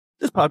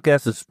This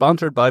podcast is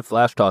sponsored by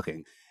Flash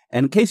Talking.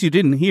 And in case you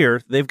didn't hear,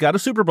 they've got a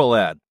Super Bowl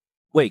ad.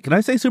 Wait, can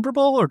I say Super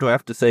Bowl or do I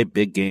have to say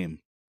big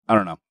game? I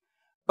don't know.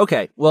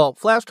 Okay, well,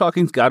 Flash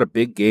Talking's got a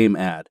big game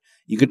ad.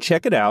 You can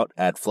check it out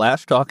at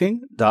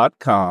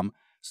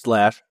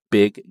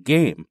flashtalking.com/big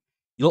game.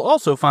 You'll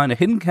also find a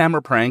hidden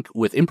camera prank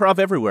with improv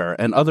everywhere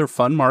and other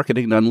fun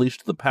marketing to unleash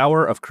the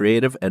power of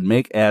creative and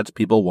make ads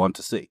people want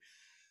to see.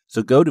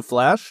 So go to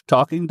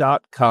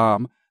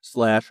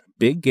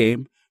flashtalking.com/big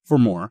game for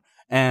more.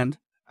 And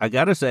I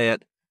gotta say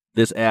it,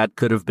 this ad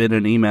could have been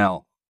an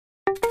email.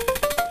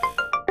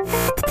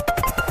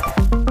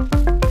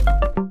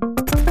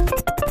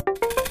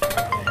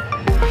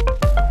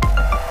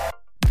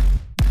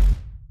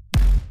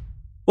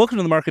 Welcome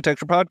to the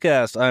Marketecture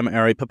Podcast. I'm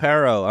Ari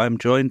Paparo. I'm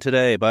joined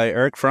today by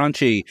Eric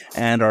Franchi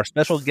and our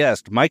special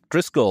guest, Mike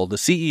Driscoll, the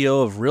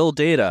CEO of Rill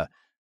Data.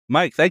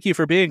 Mike, thank you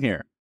for being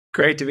here.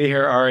 Great to be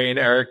here, Ari and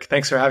Eric.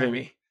 Thanks for having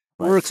me.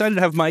 We're excited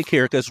to have Mike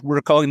here because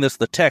we're calling this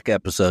the tech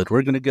episode.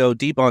 We're going to go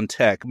deep on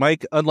tech.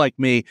 Mike, unlike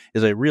me,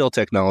 is a real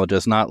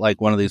technologist, not like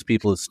one of these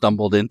people who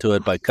stumbled into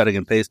it by cutting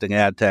and pasting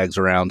ad tags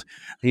around.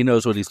 He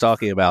knows what he's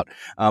talking about.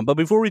 But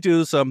before we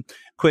do some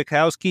quick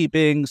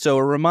housekeeping, so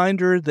a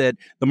reminder that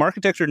the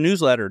Marketecture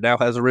newsletter now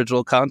has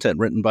original content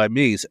written by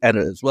me, and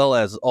as well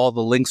as all the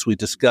links we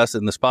discuss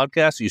in this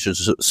podcast. You should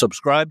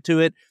subscribe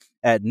to it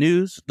at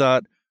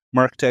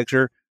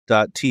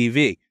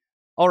news.marketecture.tv.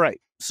 All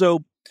right,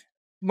 so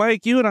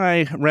Mike, you and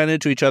I ran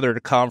into each other at a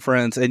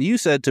conference, and you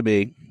said to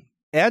me,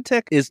 ad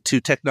tech is to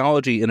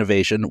technology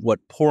innovation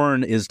what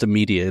porn is to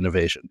media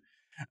innovation.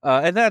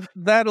 And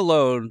that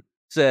alone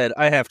said,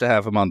 I have to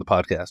have him on the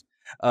podcast.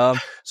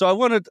 So I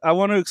want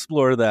to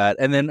explore that.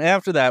 And then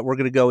after that, we're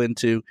going to go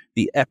into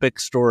the epic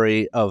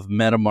story of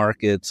meta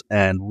markets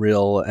and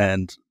Rill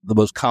and the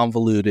most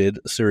convoluted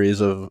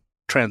series of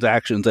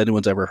transactions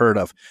anyone's ever heard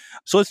of.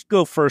 So let's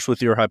go first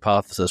with your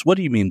hypothesis. What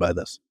do you mean by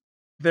this?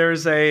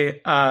 There's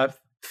a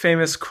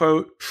famous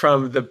quote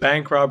from the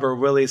bank robber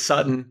Willie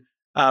Sutton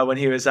when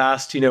he was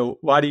asked,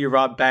 why do you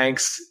rob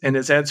banks? And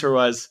his answer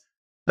was,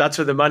 that's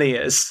where the money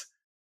is.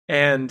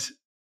 And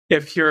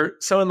if you're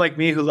someone like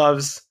me who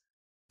loves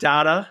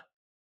data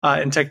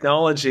and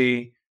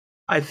technology,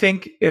 I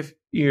think if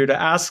you're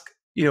to ask,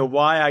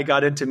 why I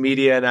got into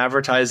media and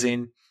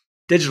advertising,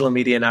 digital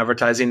media and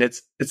advertising,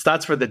 it's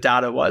that's where the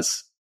data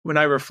was. When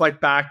I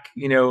reflect back,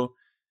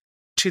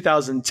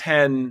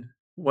 2010,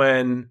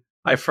 when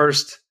I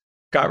first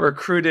got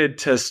recruited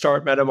to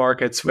start Meta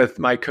Markets with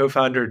my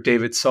co-founder,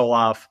 David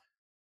Soloff.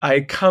 I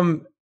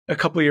come a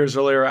couple of years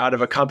earlier out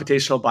of a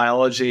computational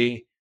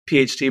biology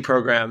PhD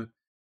program.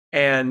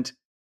 And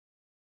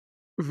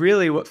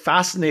really what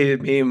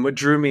fascinated me and what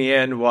drew me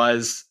in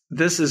was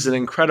this is an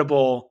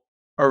incredible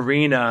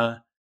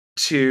arena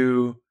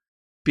to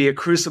be a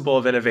crucible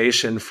of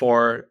innovation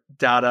for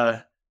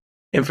data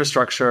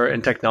infrastructure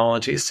and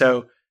technology.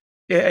 So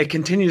it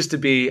continues to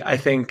be, I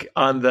think,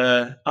 on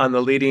the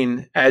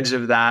leading edge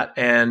of that,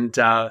 and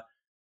I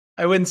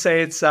wouldn't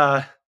say it's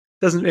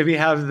doesn't maybe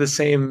have the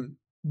same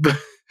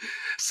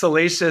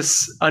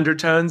salacious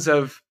undertones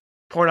of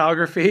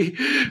pornography,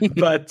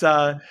 but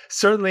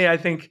certainly I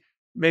think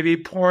maybe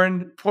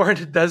porn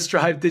does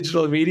drive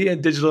digital media,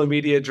 and digital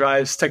media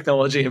drives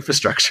technology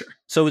infrastructure.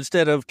 So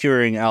instead of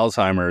curing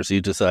Alzheimer's, you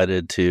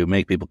decided to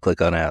make people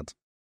click on ads.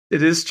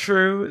 It is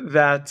true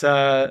that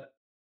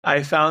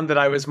I found that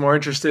I was more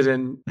interested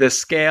in the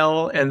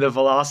scale and the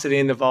velocity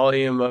and the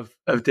volume of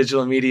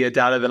digital media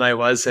data than I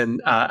was.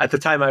 And at the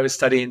time, I was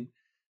studying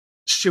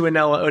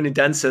Shewanella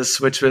onidensis,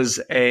 which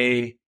was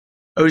a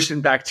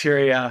ocean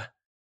bacteria.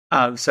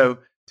 So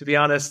to be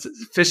honest,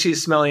 fishy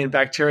smelling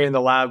bacteria in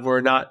the lab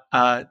were not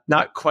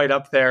quite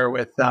up there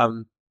with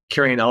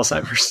curing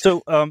Alzheimer's.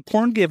 So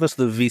porn gave us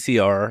the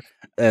VCR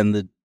and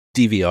the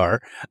DVR.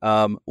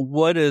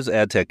 What has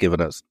ad tech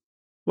given us?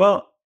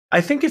 Well,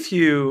 I think if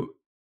you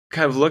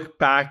kind of look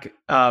back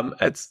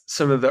at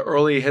some of the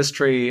early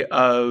history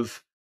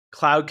of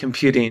cloud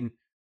computing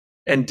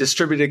and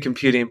distributed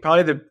computing,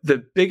 probably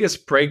the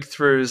biggest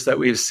breakthroughs that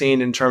we've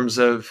seen in terms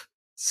of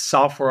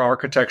software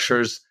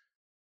architectures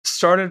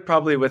started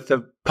probably with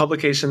the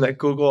publication that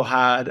Google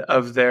had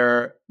of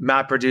their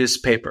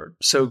MapReduce paper.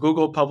 So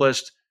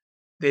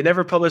they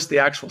never published the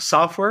actual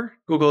software.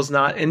 Google's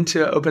not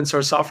into open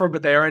source software,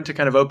 but they are into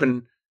kind of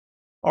open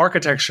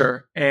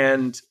architecture.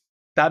 And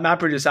that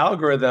MapReduce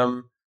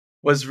algorithm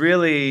was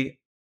really,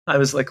 I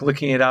was like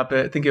looking it up.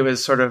 I think it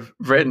was sort of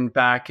written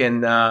back in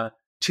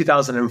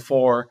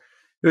 2004.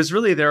 It was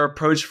really their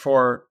approach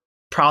for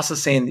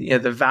processing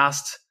the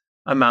vast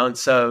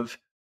amounts of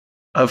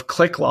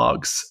click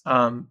logs,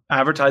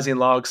 advertising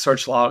logs,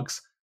 search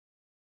logs.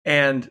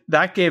 And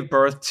that gave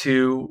birth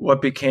to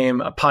what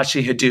became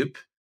Apache Hadoop.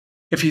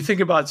 If you think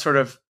about sort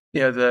of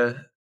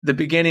the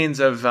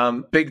beginnings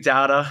of big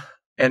data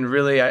and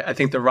really I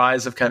think the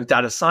rise of kind of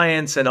data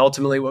science and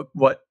ultimately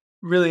what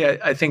really,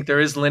 I think there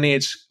is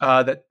lineage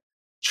that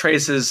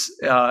traces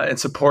and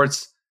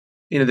supports,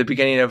 the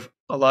beginning of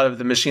a lot of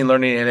the machine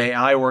learning and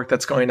AI work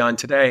that's going on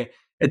today.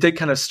 It did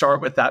kind of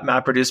start with that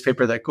MapReduce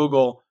paper that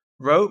Google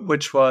wrote,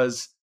 which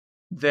was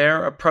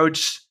their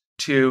approach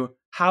to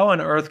how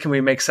on earth can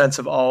we make sense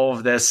of all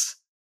of this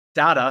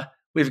data?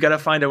 We've got to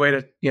find a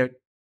way to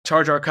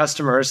charge our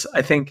customers.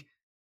 I think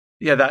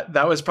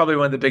that was probably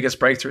one of the biggest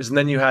breakthroughs. And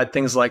then you had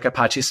things like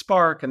Apache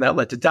Spark, and that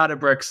led to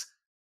Databricks.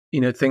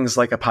 Things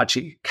like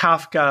Apache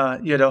Kafka.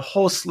 You had a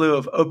whole slew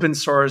of open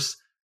source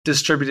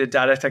distributed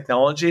data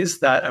technologies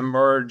that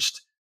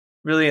emerged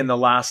really in the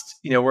last,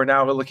 we're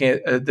now looking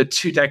at the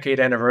 2-decade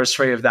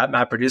anniversary of that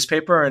MapReduce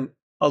paper. And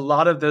a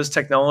lot of those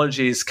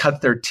technologies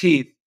cut their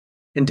teeth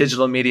in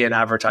digital media and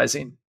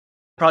advertising.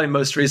 Probably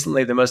most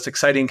recently, the most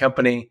exciting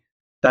company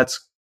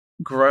that's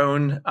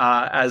grown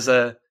as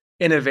a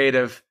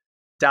innovative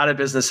data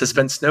business has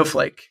been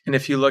Snowflake. And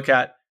if you look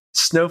at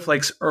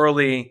Snowflake's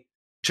early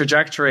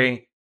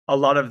trajectory, a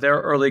lot of their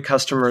early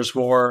customers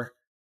were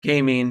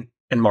gaming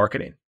and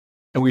marketing.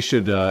 And we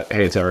should,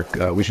 hey, it's Eric.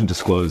 We should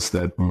disclose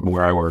that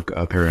where I work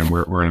up here, and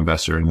we're an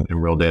investor in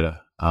Rill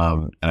Data.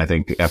 And I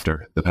think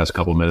after the past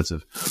couple of minutes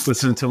of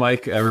listening to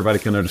Mike, everybody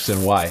can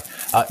understand why.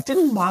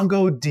 Didn't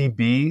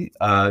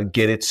MongoDB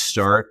get its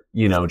start,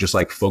 just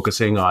like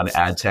focusing on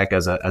ad tech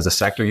as a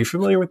sector? Are you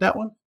familiar with that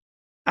one?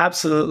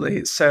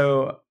 Absolutely.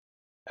 So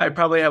I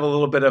probably have a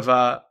little bit of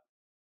a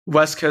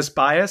West Coast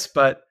bias,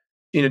 but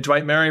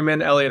Dwight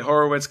Merriman, Elliot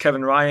Horowitz,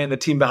 Kevin Ryan, the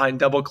team behind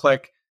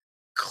DoubleClick,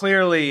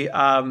 clearly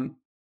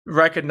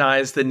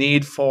recognize the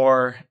need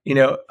for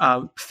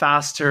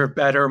faster,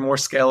 better, more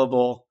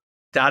scalable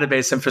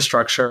database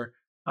infrastructure.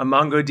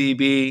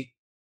 MongoDB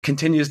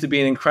continues to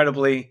be an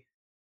incredibly,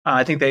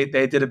 I think they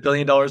did $1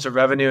 billion of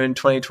revenue in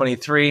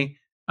 2023,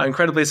 an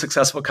incredibly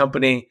successful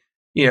company,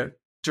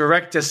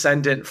 direct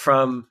descendant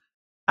from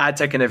ad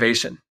tech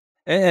innovation.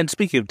 And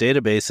speaking of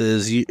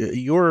databases,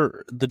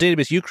 the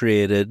database you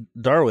created,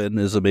 Darwin,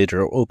 is a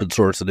major open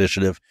source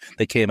initiative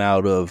that came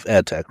out of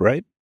ad tech,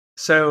 right?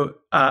 So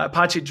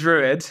Apache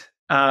Druid.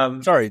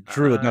 Sorry,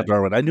 Druid, not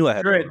Darwin. I knew I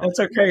had Druid. That's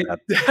okay.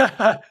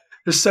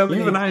 There's so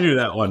many. Even I knew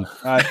that one.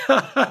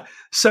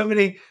 So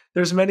many.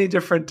 There's many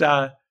different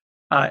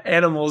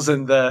animals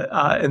in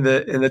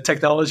the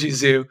technology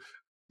zoo,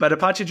 but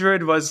Apache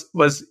Druid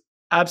was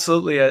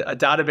absolutely a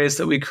database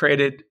that we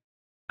created.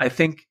 I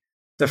think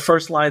the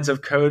first lines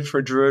of code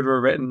for Druid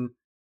were written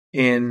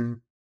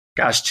in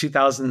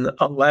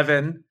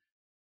 2011,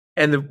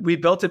 and we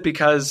built it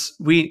because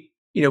we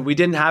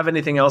didn't have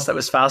anything else that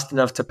was fast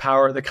enough to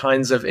power the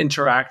kinds of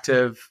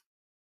interactive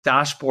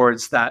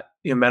dashboards that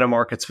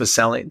MetaMarkets was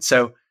selling.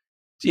 So,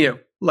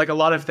 like a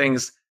lot of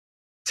things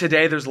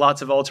today, there's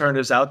lots of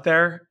alternatives out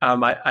there.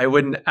 I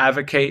wouldn't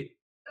advocate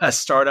a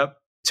startup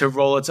to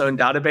roll its own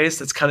database.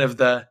 That's kind of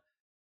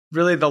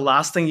really the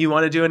last thing you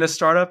want to do in a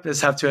startup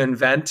is have to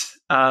invent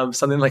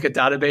something like a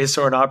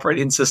database or an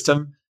operating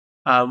system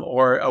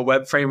or a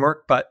web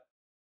framework. But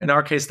in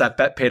our case, that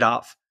bet paid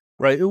off.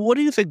 Right. What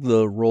do you think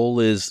the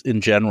role is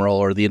in general,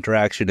 or the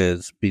interaction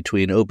is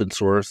between open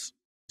source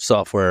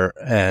software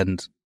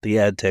and the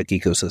ad tech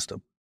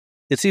ecosystem?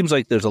 It seems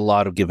like there's a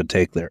lot of give and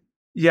take there.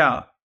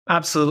 Yeah,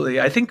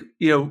 absolutely. I think,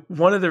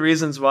 one of the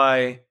reasons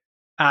why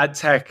ad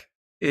tech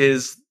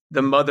is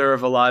the mother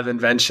of a lot of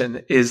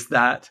invention is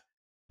that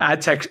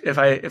ad tech, if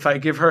I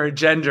give her a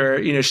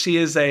gender, she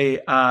is a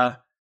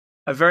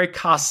very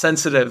cost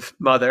sensitive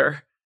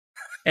mother.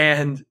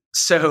 And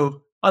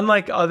so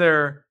unlike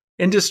other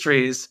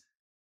industries,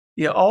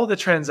 all the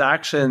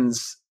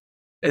transactions,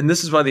 and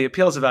this is one of the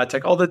appeals of ad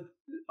tech, all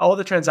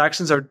the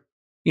transactions are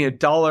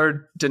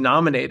dollar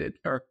denominated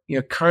or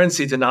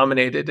currency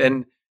denominated,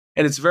 and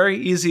it's very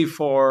easy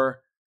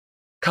for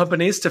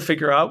companies to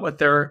figure out what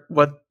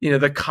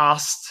the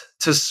cost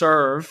to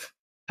serve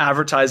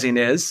advertising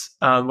is,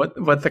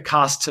 what the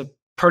cost to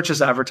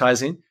purchase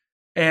advertising,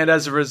 and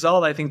as a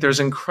result, I think there's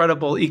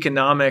incredible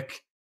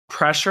economic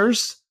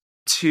pressures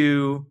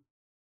to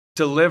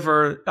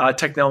deliver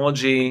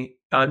technology,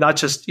 not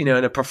just in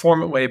a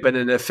performant way, but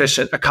in a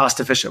cost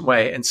efficient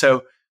way. And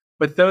so,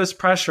 with those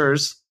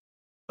pressures,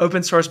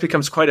 open source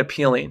becomes quite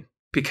appealing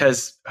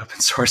because open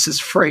source is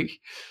free.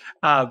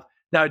 Now,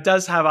 it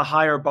does have a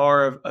higher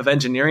bar of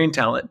engineering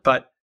talent,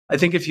 but I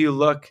think if you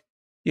look,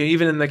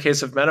 even in the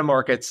case of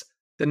MetaMarkets,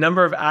 the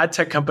number of ad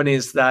tech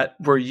companies that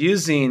were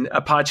using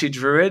Apache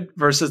Druid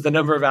versus the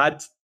number of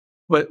ads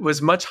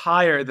was much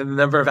higher than the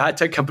number of ad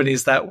tech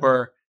companies that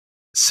were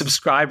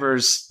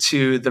subscribers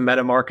to the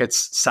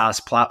MetaMarkets SaaS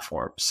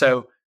platform.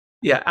 So,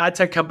 yeah, ad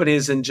tech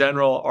companies in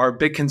general are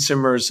big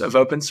consumers of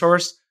open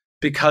source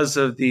because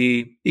of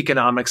the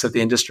economics of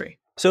the industry.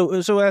 So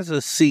as a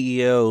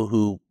CEO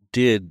who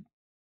did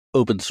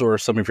open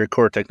source some of your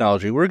core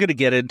technology, we're going to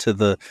get into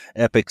the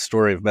epic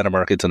story of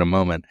MetaMarkets in a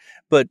moment.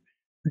 But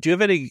do you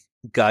have any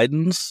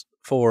guidance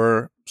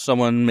for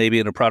someone maybe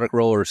in a product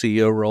role or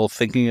CEO role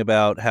thinking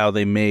about how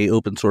they may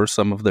open source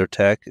some of their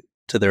tech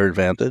to their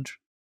advantage?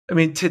 I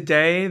mean,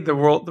 today the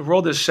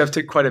world has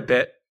shifted quite a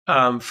bit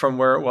from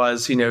where it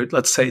was,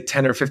 let's say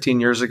 10 or 15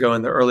 years ago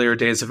in the earlier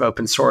days of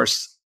open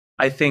source.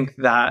 I think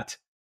that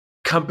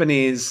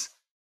companies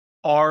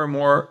are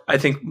more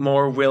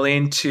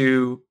willing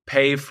to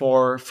pay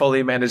for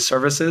fully managed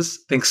services.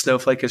 I think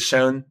Snowflake has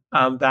shown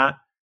that. I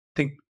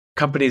think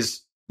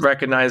companies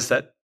recognize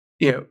that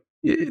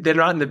they're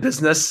not in the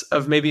business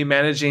of maybe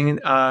managing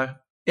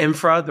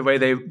infra the way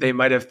they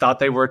might have thought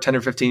they were 10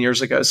 or 15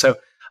 years ago. So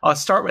I'll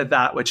start with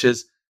that, which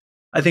is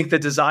I think the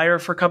desire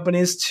for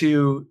companies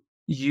to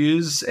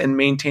use and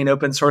maintain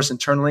open source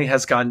internally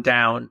has gone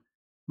down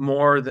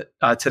more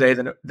today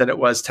than it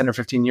was 10 or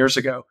 15 years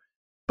ago.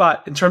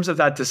 But in terms of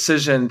that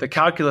decision, the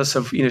calculus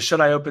of,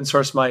 should I open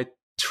source my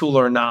tool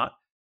or not?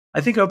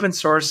 I think open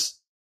source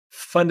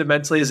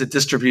fundamentally is a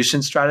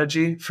distribution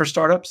strategy for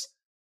startups.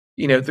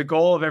 The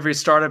goal of every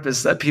startup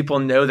is that people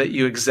know that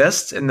you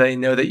exist and they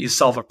know that you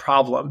solve a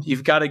problem.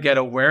 You've got to get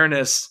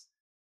awareness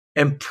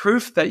and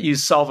proof that you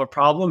solve a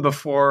problem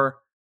before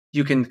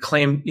you can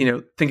claim,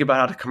 think about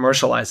how to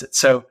commercialize it.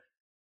 So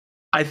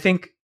I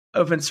think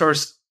open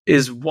source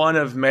is one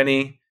of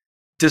many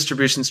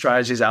distribution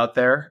strategies out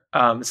there.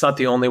 It's not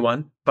the only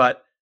one,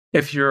 but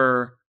if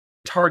your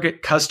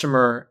target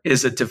customer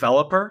is a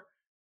developer,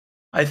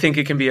 I think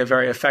it can be a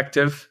very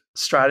effective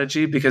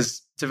strategy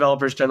because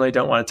developers generally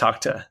don't want to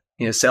talk to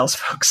sales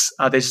folks.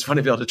 They just want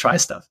to be able to try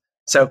stuff.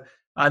 So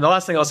the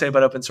last thing I'll say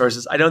about open source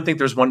is I don't think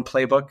there's one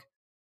playbook.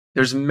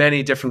 There's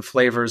many different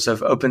flavors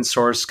of open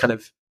source kind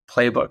of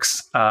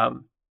playbooks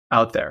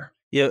out there.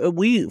 Yeah,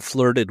 we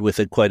flirted with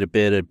it quite a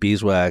bit at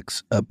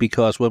Beeswax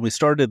because when we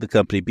started the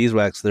company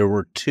Beeswax, there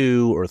were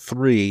 2 or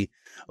 3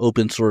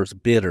 open source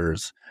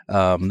bidders.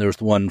 There was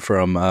one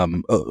from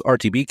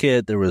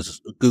RTBKit, there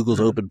was Google's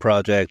Open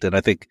Project, and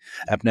I think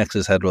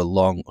AppNexus had a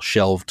long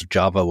shelved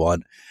Java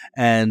one.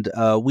 And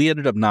we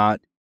ended up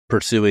not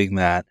pursuing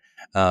that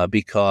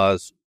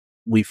because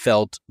we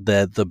felt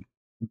that the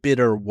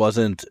bidder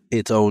wasn't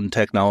its own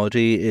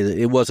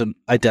technology. It wasn't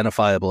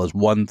identifiable as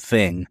one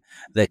thing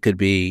that could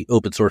be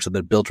open source and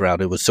then built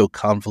around. It was so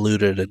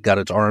convoluted and got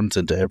its arms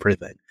into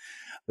everything.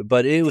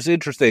 But it was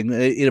interesting.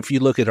 If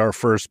you look at our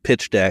first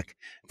pitch deck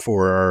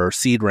for our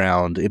seed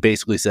round, it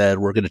basically said,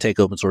 we're going to take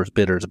open source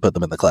bidders and put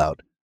them in the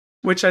cloud.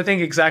 Which I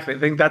think exactly. I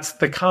think that's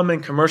the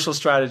common commercial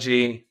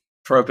strategy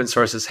for open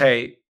source is,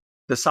 hey,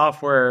 the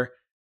software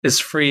is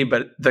free,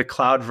 but the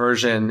cloud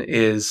version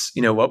is,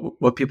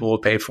 what people will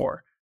pay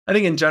for. I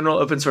think in general,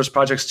 open source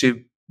projects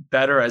do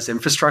better as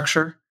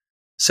infrastructure.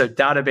 So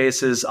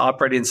databases,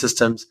 operating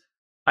systems.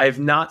 I've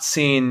not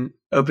seen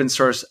open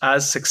source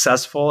as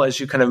successful as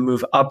you kind of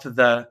move up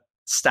the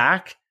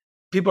stack.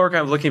 People are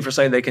kind of looking for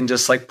something they can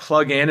just like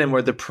plug in and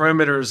where the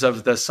perimeters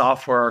of the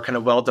software are kind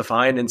of well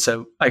defined. And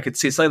so I could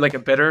see something like a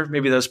bidder,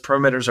 maybe those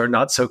perimeters are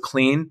not so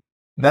clean.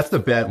 That's the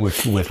bet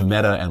with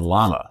Meta and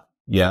Llama.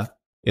 Yeah.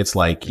 It's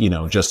like,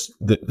 just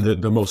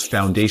the most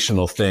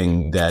foundational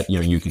thing that,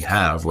 you can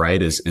have,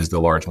 right, is the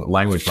large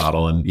language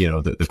model. And,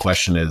 the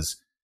question is,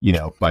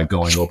 by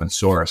going open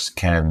source,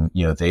 can,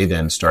 they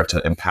then start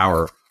to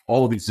empower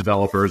all of these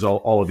developers,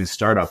 all of these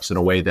startups in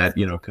a way that,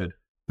 could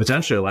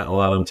potentially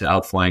allow them to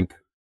outflank,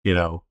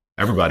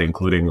 everybody,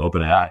 including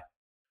OpenAI.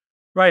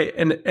 Right.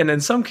 And in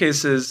some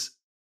cases,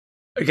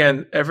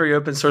 again, every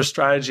open source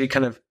strategy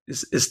kind of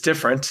is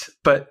different,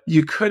 but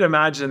you could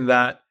imagine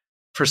that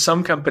for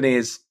some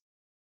companies,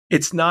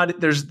 it's not,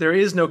 there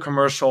is no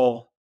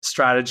commercial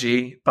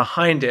strategy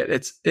behind it.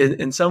 It's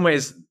in some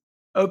ways,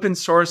 open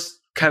source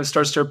kind of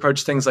starts to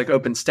approach things like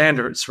open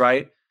standards,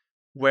 right?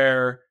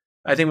 Where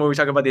I think when we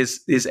talk about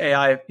these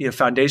AI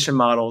foundation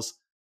models,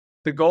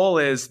 the goal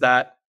is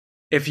that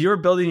if you're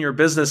building your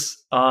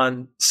business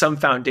on some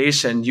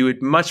foundation, you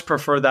would much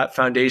prefer that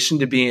foundation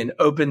to be an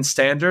open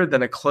standard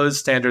than a closed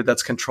standard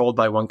that's controlled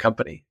by one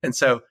company. And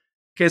so, in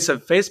the case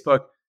of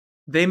Facebook,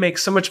 they make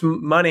so much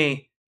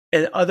money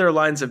in other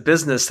lines of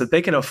business that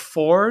they can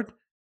afford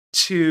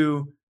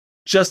to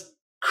just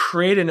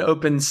create an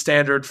open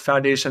standard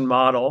foundation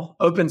model,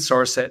 open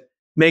source it,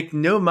 make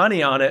no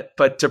money on it,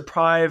 but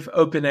deprive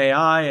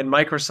OpenAI and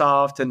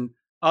Microsoft and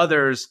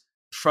others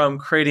from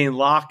creating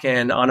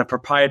lock-in on a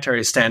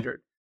proprietary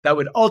standard. That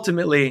would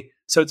ultimately,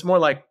 so it's more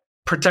like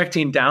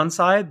protecting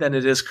downside than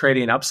it is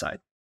creating upside.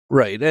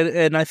 Right.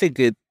 And I think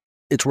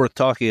it's worth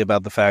talking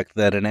about the fact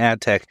that in ad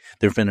tech,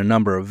 there have been a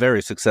number of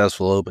very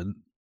successful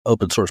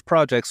open source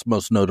projects,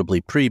 most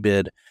notably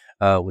Prebid,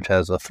 which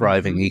has a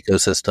thriving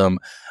ecosystem,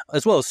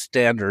 as well as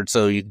standards.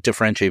 So you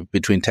differentiate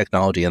between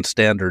technology and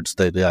standards.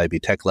 The IB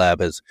Tech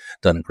Lab has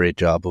done a great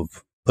job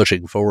of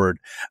pushing forward.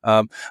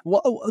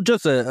 Well,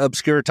 just an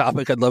obscure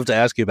topic I'd love to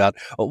ask you about.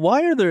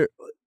 Why are there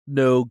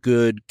no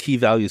good key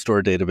value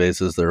store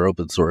databases that are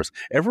open source?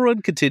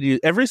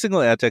 Every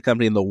single ad tech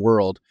company in the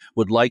world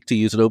would like to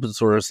use an open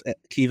source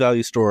key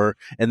value store,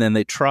 and then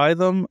they try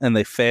them and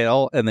they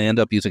fail and they end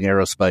up using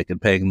Aerospike and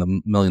paying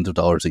them millions of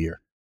dollars a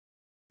year.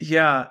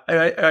 Yeah,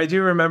 I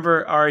do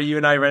remember you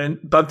and I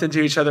bumped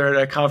into each other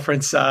at a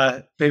conference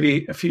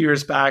maybe a few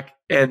years back,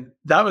 and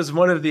that was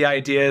one of the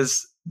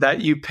ideas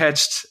that you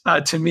pitched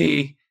to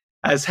me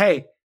as,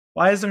 hey,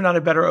 why is there not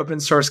a better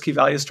open source key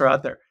value store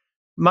out there?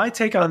 My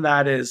take on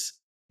that is,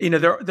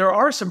 there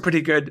are some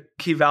pretty good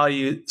key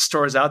value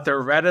stores out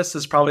there. Redis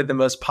is probably the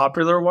most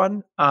popular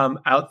one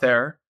out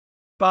there,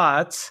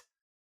 but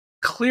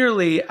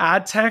clearly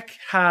ad tech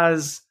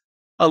has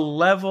a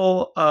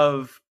level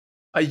of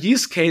a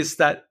use case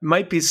that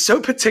might be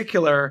so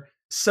particular,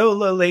 so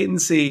low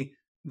latency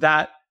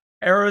that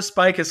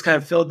Aerospike has kind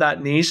of filled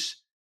that niche,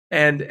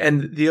 and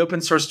the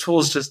open source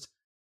tools just,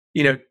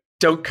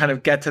 don't kind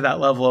of get to that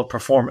level of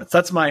performance.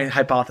 That's my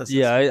hypothesis.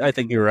 Yeah, I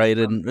think you're right.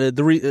 And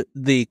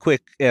the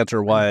quick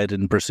answer why I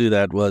didn't pursue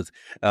that was,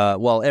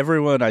 while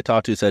everyone I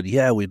talked to said,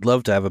 yeah, we'd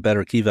love to have a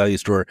better key value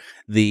store,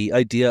 the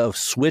idea of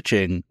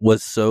switching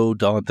was so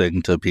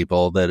daunting to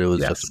people that it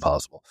was just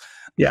impossible.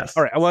 Yes.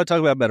 All right, I want to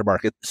talk about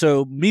MetaMarket.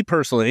 So me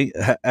personally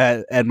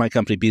and my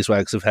company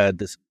Beeswax have had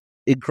this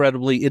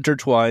incredibly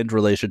intertwined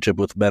relationship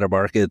with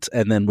MetaMarkets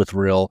and then with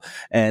Rill,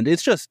 and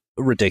it's just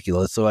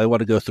ridiculous. So I want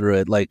to go through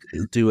it, like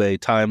do a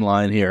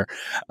timeline here.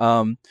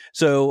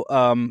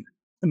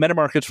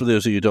 MetaMarkets, for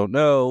those of you who don't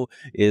know,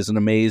 is an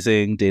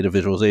amazing data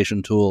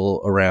visualization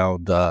tool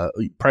around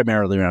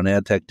primarily around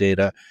ad tech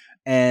data.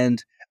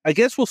 And I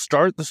guess we'll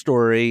start the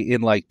story in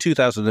like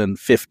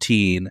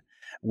 2015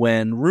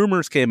 when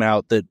rumors came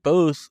out that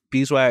both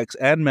Beeswax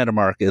and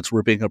MetaMarkets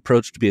were being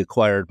approached to be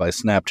acquired by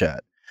Snapchat.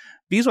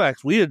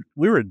 Beeswax, we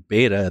were in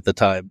beta at the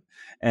time,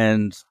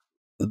 and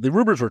the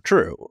rumors were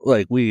true.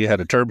 Like, we had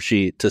a term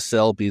sheet to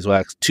sell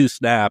Beeswax to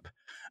Snap,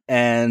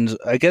 and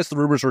I guess the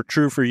rumors were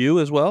true for you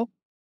as well?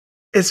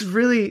 It's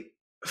really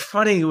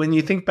funny when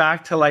you think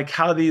back to like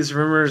how these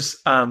rumors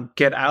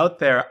get out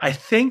there. I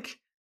think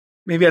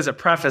maybe as a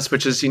preface,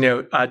 which is,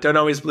 don't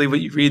always believe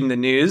what you read in the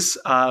news.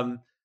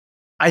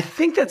 I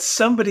think that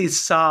somebody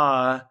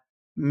saw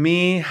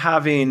me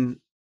having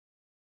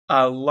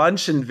a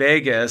lunch in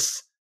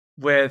Vegas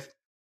with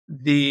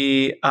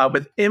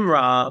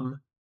Imran,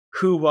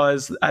 who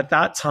was at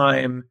that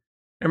time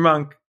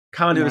Imran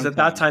Khan, who was at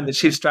that time the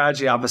chief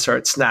strategy officer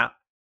at Snap.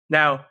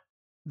 Now,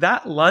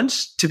 that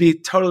lunch, to be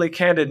totally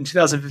candid, in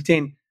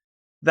 2015,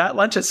 that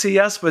lunch at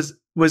CES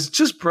was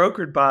just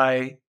brokered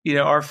by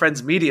our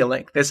friends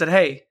MediaLink. They said,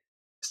 "Hey,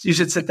 you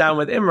should sit down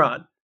with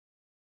Imran."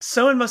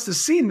 Someone must have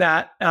seen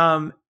that.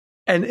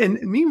 And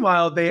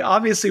meanwhile, they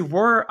obviously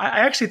were. I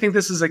actually think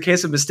this is a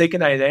case of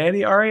mistaken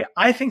identity, Ari.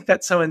 I think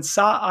that someone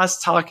saw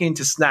us talking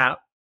to Snap,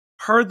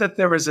 heard that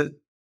there was a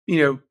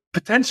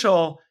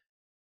potential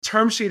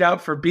term sheet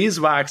out for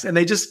Beeswax, and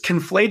they just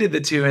conflated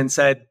the two and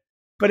said,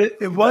 but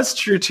it was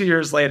true 2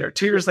 years later.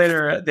 2 years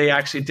later, they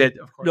actually did,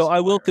 of course. No,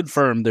 I will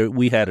confirm that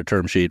we had a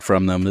term sheet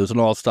from them. It was an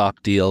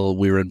all-stock deal.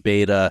 We were in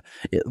beta.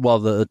 While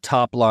the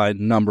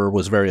top-line number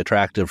was very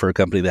attractive for a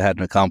company that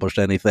hadn't accomplished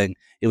anything,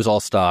 it was all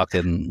stock,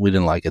 and we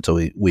didn't like it, so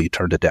we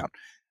turned it down.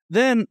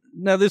 Then,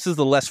 now this is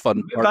the less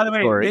fun part of the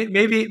story. By the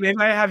way, maybe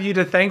I have you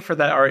to thank for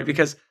that, Ari,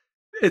 because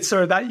it's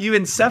sort of that you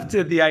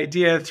incepted the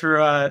idea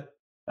through a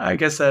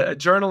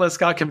journalist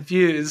got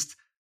confused,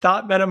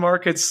 thought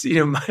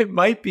MetaMarkets,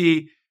 might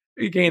be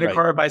getting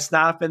acquired by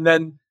Snap, and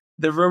then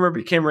the rumor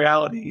became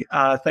reality,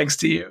 thanks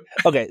to you.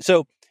 Okay,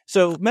 so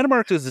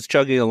MetaMarkets is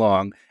chugging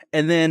along,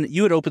 and then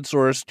you had open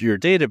sourced your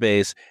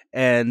database,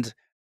 and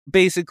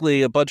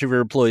basically a bunch of your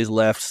employees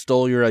left,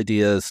 stole your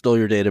ideas, stole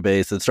your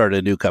database, and started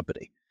a new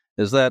company.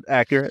 Is that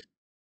accurate?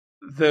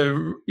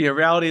 The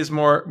reality is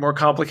more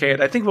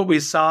complicated. I think what we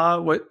saw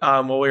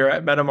while we were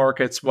at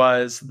MetaMarkets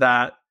was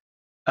that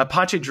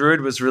Apache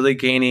Druid was really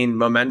gaining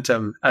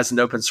momentum as an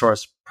open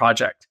source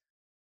project,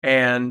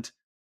 and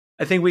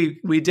I think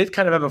we did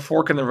kind of have a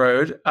fork in the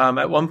road.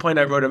 At one point,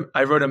 I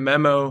wrote a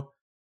memo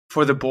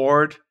for the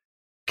board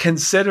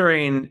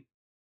considering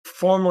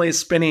formally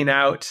spinning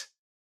out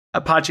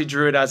Apache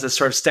Druid as a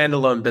sort of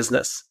standalone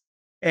business.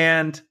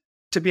 And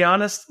to be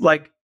honest,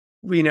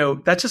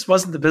 that just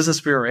wasn't the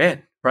business we were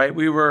in, right?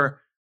 We were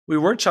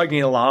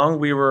chugging along.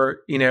 We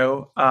were,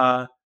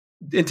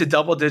 into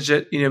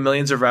double-digit,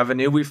 millions of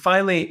revenue. We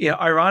finally,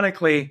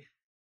 ironically,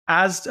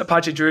 as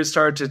Apache Druid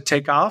started to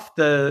take off,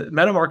 the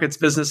MetaMarkets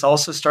business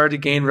also started to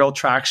gain real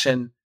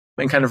traction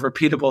and kind of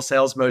repeatable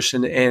sales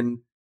motion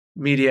in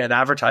media and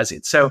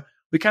advertising. So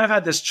we kind of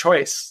had this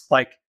choice,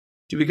 like,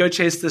 do we go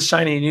chase this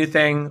shiny new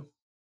thing?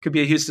 Could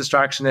be a huge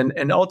distraction.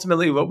 And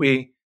ultimately what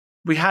we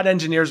had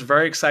engineers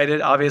very excited.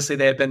 Obviously,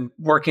 they had been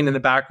working in the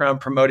background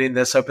promoting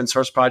this open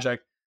source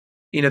project.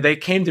 They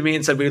came to me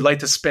and said, we'd like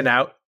to spin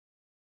out.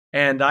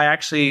 And I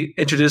actually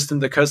introduced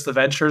them to Coastal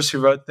Ventures, who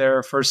wrote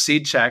their first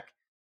seed check.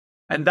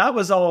 And that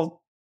was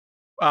all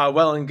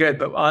well and good.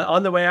 But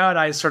on the way out,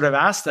 I sort of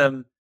asked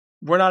them,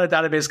 we're not a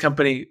database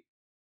company.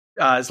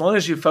 As long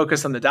as you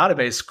focus on the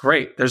database,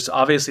 great. There's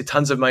obviously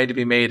tons of money to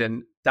be made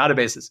in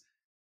databases.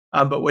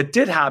 But what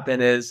did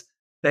happen is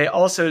they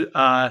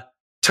also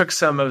took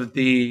some of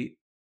the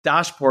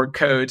dashboard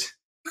code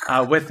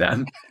with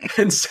them.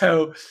 And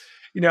so,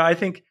 I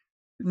think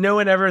no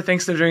one ever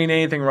thinks they're doing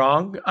anything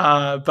wrong.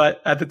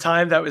 But at the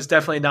time, that was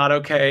definitely not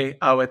okay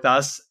with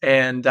us.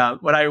 And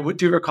what I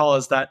do recall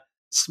is that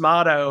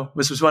Smato,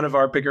 which was one of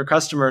our bigger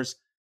customers,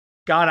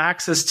 got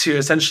access to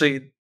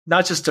essentially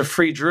not just a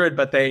free Druid,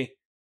 but they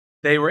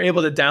were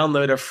able to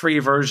download a free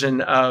version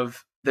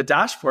of the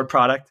dashboard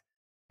product,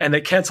 and they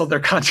canceled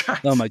their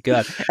contract. Oh my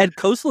God. And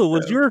Khosla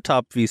was your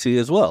top VC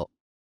as well,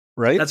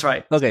 right? That's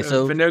right. Okay,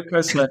 so Vinod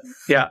Khosla,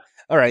 yeah.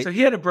 All right. So he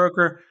had a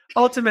broker.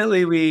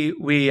 Ultimately, we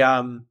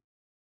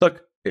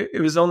look,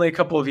 it was only a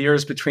couple of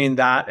years between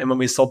that and when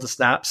we sold to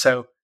Snap.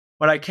 So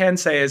what I can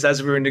say is,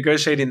 as we were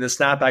negotiating the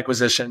Snap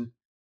acquisition,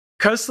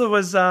 Khosla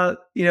was a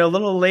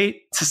little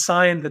late to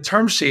sign the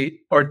term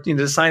sheet, or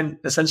to sign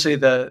essentially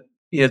the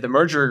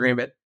merger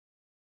agreement.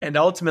 And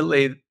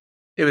ultimately,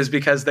 it was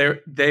because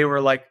they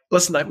were like,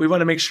 listen, we want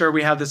to make sure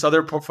we have this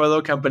other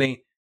portfolio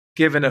company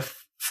given a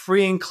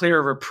free and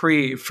clear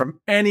reprieve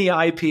from any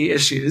IP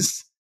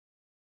issues.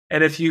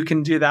 And if you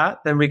can do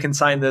that, then we can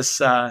sign this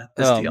deal.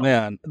 Oh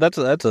man, that's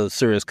a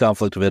serious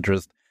conflict of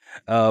interest.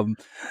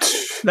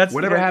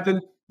 Whatever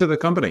happened to the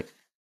company?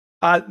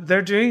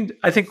 They're doing,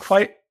 I think,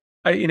 quite.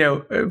 By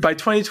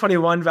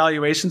 2021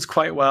 valuations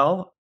quite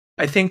well.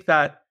 I think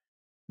that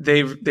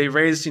they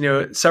raised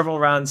several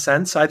rounds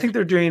since. So I think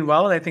they're doing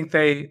well, and I think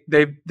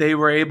they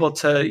were able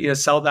to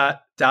sell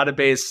that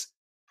database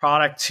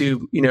product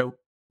to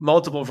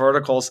multiple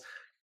verticals.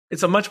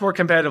 It's a much more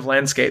competitive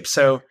landscape.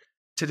 So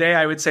today,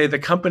 I would say the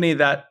company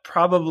that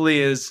probably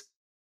is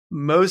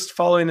most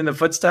following in the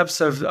footsteps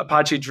of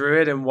Apache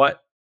Druid and what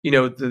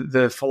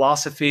the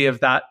philosophy of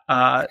that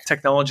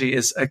technology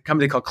is a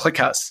company called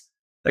ClickHouse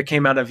that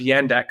came out of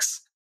Yandex.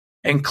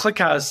 And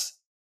ClickHouse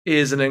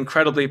is an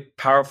incredibly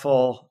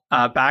powerful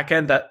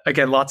backend that,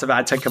 again, lots of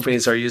ad tech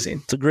companies are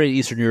using. It's a great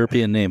Eastern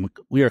European name.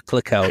 We are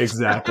ClickHouse.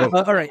 Exactly.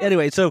 All right.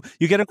 Anyway, so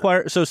you get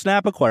acquired. So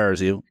Snap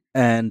acquires you.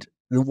 And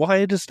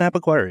why does Snap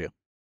acquire you?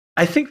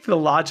 I think the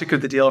logic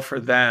of the deal for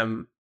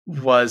them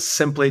was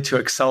simply to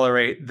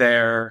accelerate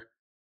their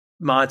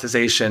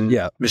monetization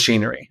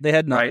machinery. They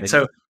had nothing. Right?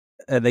 So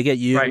they get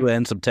you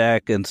and some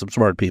tech and some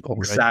smart people.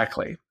 Right?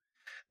 Exactly.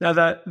 Now,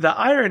 the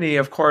irony,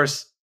 of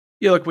course,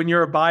 look, when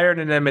you're a buyer in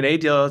an M&A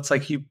deal, it's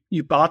like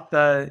you bought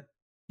the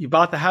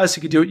house,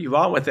 you could do what you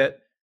want with it.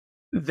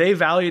 They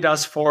valued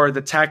us for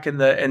the tech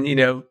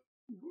and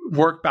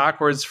work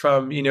backwards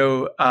from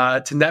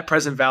to net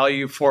present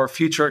value for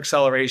future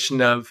acceleration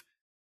of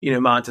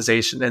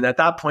monetization. And at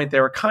that point,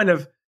 they were kind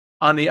of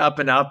on the up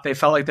and up. They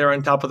felt like they were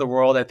on top of the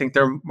world. I think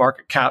their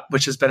market cap,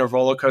 which has been a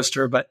roller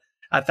coaster, but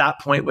at that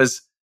point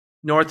was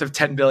north of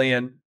 10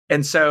 billion.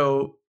 And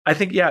so I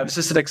think, it was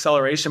just an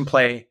acceleration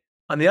play.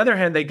 On the other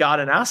hand, they got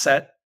an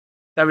asset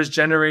that was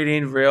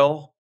generating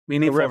real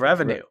meaningful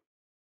revenue.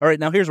 All right,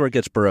 now here's where it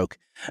gets Baroque.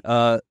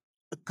 A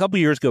couple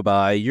years go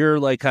by, you're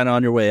like kind of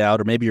on your way out,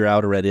 or maybe you're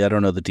out already. I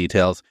don't know the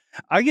details.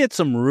 I get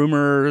some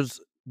rumors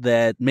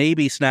that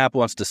maybe Snap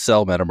wants to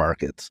sell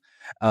MetaMarkets,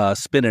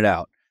 spin it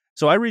out.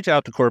 So I reach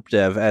out to Corp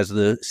Dev as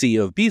the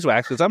CEO of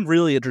Beeswax because I'm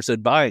really interested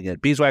in buying it.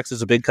 Beeswax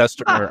is a big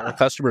customer. Our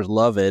customers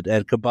love it.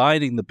 And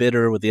combining the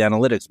bidder with the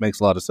analytics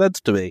makes a lot of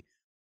sense to me.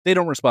 They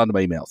don't respond to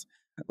my emails.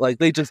 Like,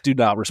 they just do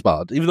not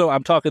respond. Even though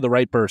I'm talking to the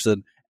right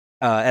person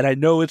and I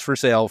know it's for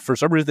sale, for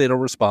some reason they don't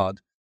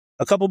respond.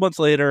 A couple months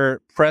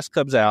later, press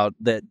comes out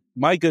that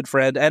my good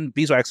friend and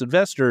Beeswax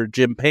investor,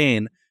 Jim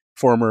Payne,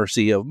 former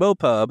CEO of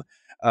MoPub,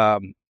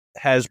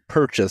 has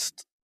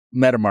purchased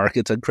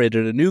MetaMarkets and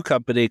created a new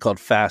company called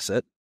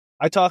Facet.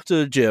 I talked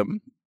to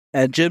Jim,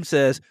 and Jim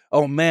says,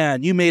 "Oh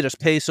man, you made us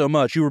pay so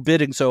much. You were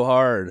bidding so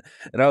hard."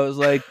 And I was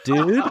like,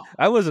 "Dude,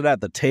 I wasn't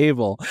at the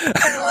table.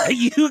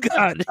 you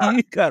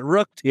got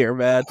rooked here,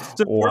 man."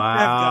 So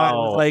guy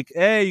was like,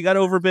 "Hey, you got to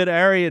overbid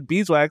Ari and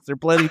Beeswax. They're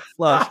plenty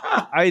flush."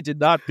 I did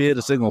not bid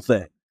a single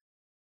thing.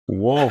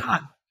 Whoa!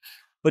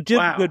 But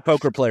Jim's a good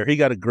poker player. He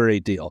got a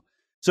great deal.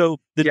 So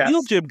the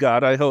deal Jim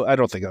got, I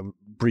don't think I'm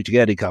breaching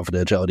any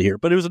confidentiality here,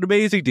 but it was an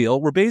amazing deal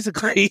where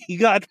basically he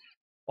got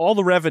all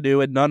the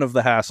revenue and none of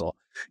the hassle.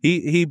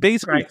 He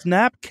basically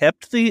Snap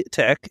kept the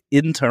tech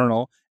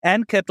internal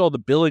and kept all the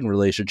billing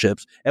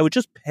relationships and would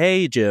just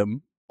pay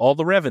Jim all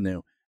the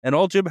revenue. And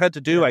all Jim had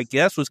to do, I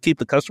guess, was keep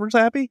the customers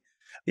happy.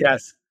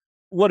 Yes.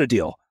 What a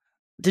deal.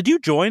 Did you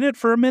join it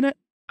for a minute?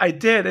 I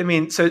did. I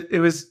mean, so it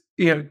was,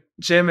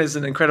 Jim is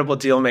an incredible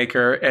deal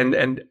maker.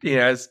 And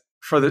as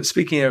for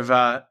speaking of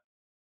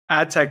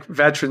ad tech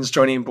veterans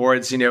joining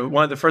boards,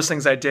 one of the first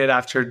things I did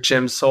after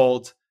Jim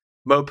sold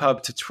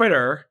MoPub to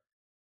Twitter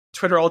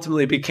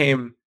ultimately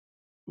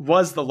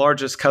was the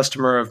largest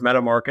customer of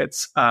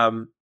MetaMarkets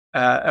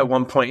at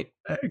one point.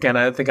 Again,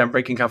 I don't think I'm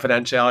breaking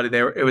confidentiality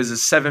there. It was a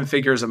 7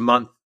 figures a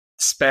month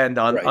spend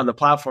on the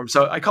platform.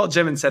 So I called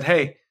Jim and said,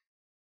 "Hey,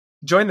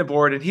 join the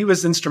board." And he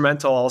was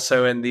instrumental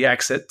also in the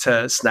exit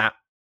to Snap.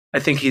 I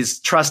think he's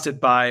trusted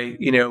by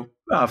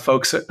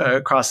folks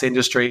across the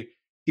industry.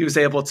 He was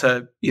able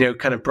to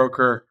kind of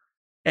broker.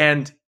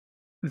 And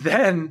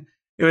then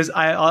it was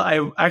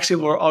I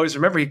actually will always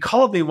remember. He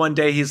called me one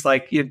day. He's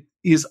like,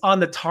 he's on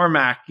the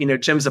tarmac.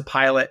 Jim's a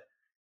pilot.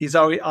 He's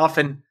always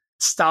often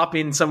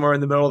stopping somewhere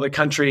in the middle of the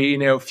country,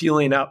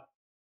 fueling up.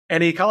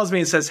 And he calls me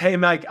and says, "Hey,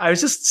 Mike, I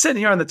was just sitting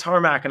here on the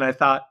tarmac and I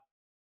thought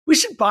we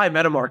should buy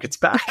MetaMarkets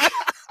back."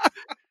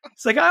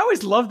 It's like, I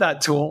always loved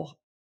that tool.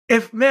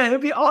 It'd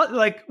be all,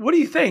 like, what do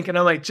you think? And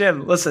I'm like,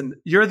 "Jim, listen,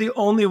 you're the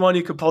only one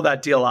who could pull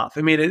that deal off.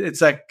 I mean,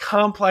 it's a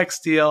complex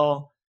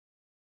deal.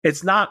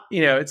 It's not,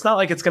 it's not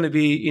like it's going to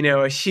be,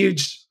 a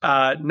huge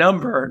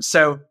number."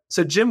 So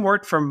Jim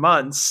worked for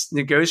months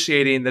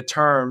negotiating the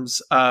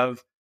terms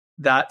of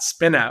that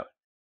spin out.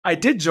 I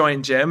did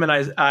join Jim, and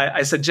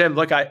I said, "Jim,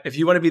 look, if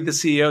you want to be the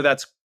CEO,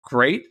 that's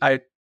great.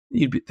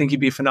 You think you'd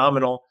be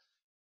phenomenal.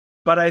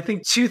 But I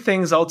think two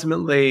things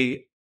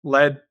ultimately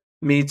led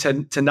me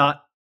to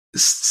not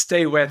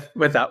stay with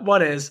that.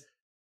 One is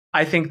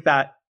I think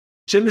that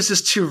Jim is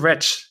just too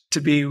rich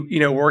to be,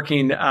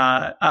 working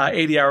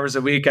 80 hours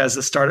a week as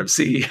a startup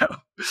CEO.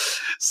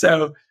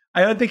 So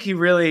I don't think he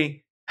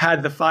really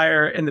had the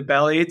fire in the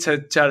belly to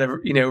try to,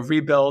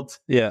 rebuild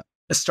a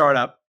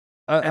startup.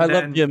 I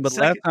love Jim, but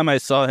last time I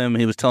saw him,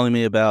 he was telling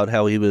me about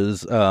how he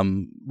was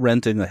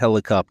renting a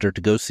helicopter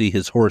to go see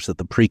his horse at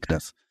the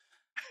Preakness.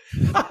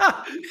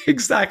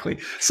 Exactly.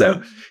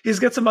 So he's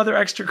got some other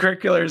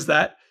extracurriculars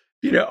that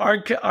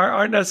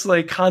aren't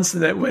necessarily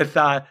consonant with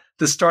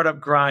the startup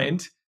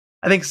grind.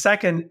 I think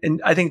second, and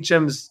I think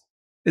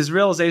his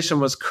realization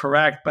was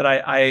correct, but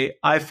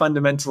I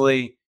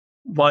fundamentally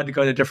wanted to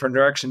go in a different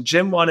direction.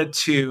 Jim wanted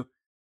to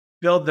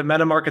build the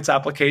MetaMarkets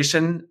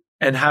application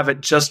and have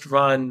it just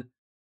run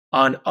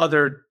on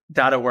other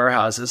data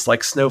warehouses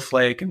like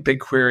Snowflake and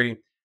BigQuery.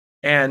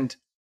 And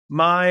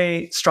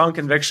my strong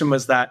conviction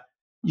was that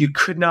you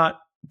could not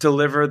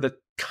deliver the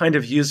kind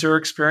of user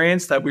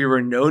experience that we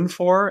were known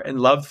for and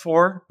loved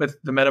for with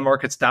the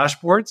MetaMarkets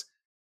dashboards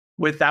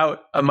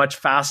without a much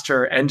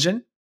faster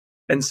engine.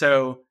 And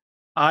so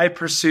I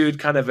pursued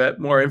kind of a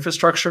more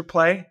infrastructure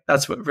play.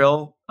 That's what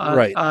Rill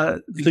right.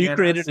 So you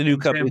created a new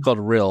company called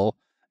Rill,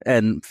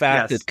 and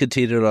Facet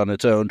continued on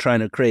its own, trying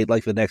to create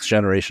like the next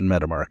generation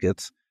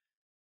MetaMarkets.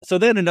 So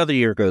then another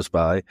year goes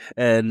by,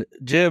 and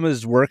Jim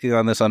is working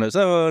on this on his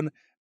own.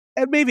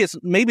 And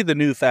maybe the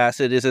new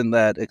Facet isn't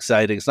that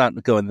exciting. It's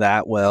not going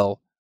that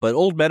well, but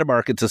old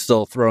MetaMarkets is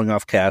still throwing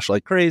off cash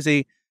like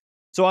crazy.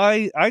 So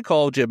I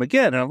call Jim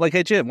again, and I'm like,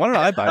 hey, Jim, why don't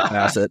I buy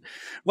Facet?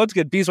 Let's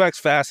get Beeswax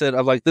Facet.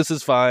 I'm like, this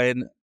is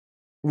fine.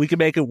 We can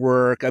make it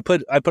work. I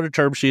put a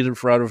term sheet in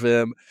front of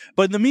him.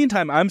 But in the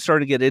meantime, I'm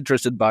starting to get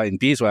interested in buying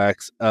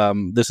Beeswax.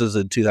 This is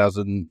in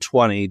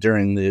 2020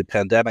 during the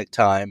pandemic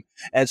time.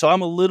 And so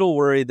I'm a little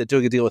worried that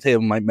doing a deal with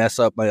him might mess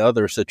up my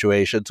other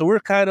situation. So we're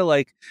kind of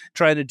like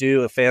trying to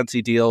do a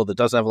fancy deal that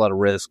doesn't have a lot of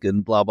risk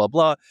and blah, blah,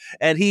 blah.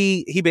 And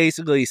he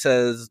basically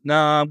says, no,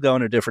 I'm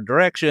going a different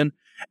direction.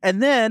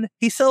 And then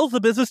he sells the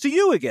business to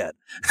you again.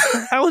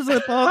 How is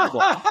that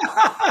possible?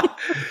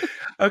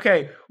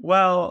 Okay,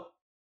 well,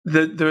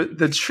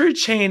 the true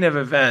chain of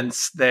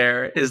events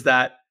there is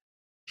that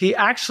he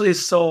actually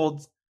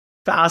sold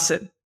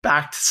Facet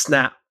back to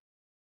Snap.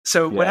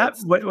 So what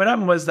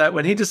happened was that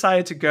when he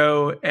decided to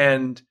go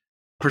and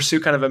pursue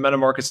kind of a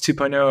MetaMarkets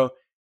 2.0,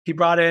 he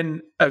brought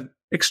in an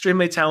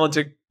extremely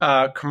talented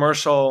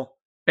commercial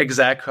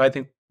exec who I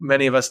think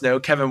many of us know,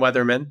 Kevin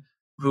Weatherman,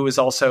 who was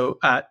also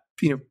at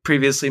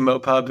previously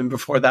MoPub and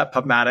before that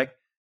Pubmatic.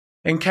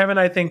 And Kevin,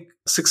 I think,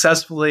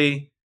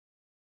 successfully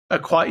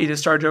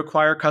started to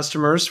acquire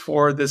customers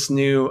for this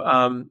new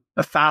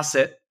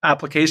Facet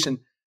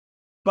application.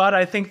 But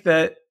I think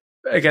that,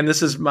 again,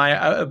 this is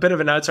a bit of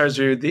an outsider's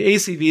view. The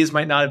ACVs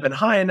might not have been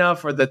high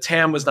enough, or the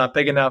TAM was not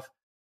big enough.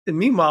 And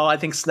meanwhile, I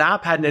think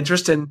Snap had an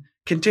interest in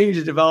continuing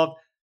to develop.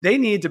 They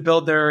need to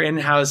build their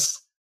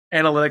in-house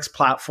analytics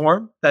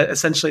platform that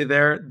essentially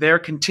their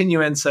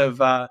continuance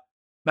of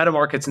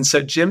MetaMarkets. And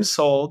so Jim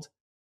sold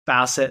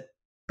Facet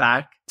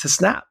back to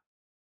Snap.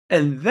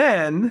 And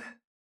then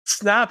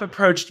Snap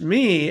approached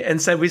me and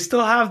said, we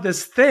still have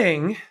this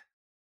thing.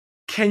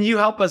 Can you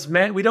help us,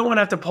 man? We don't want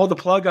to have to pull the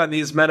plug on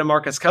these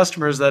MetaMarkets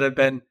customers that have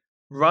been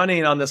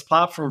running on this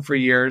platform for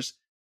years.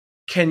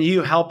 Can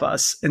you help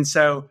us? And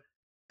so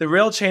the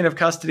real chain of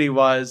custody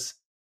was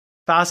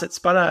Facet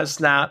spun out of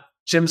Snap,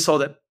 Jim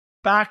sold it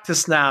back to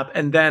Snap,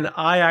 and then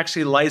I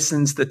actually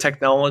licensed the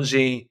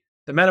technology,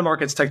 the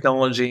MetaMarkets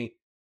technology,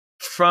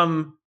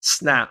 from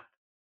Snap.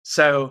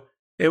 So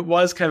it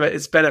was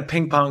it's been a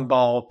ping pong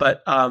ball,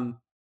 but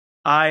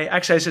I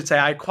should say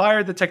I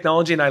acquired the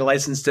technology and I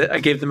licensed it. I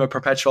gave them a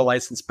perpetual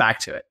license back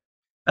to it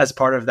as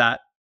part of that.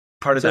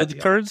 So the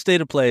current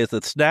state of play is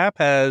that Snap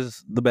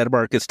has the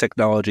MetaMarkets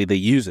technology. They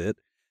use it.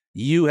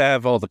 You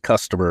have all the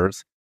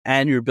customers,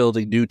 and you're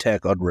building new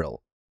tech on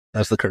Rill.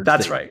 That's the current.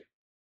 That's state. right.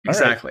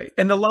 Exactly. Right.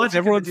 And the logic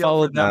everyone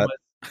followed that.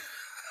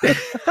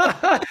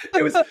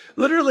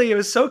 It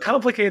was so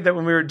complicated that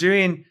when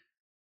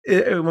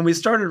we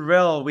started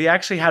Rill, we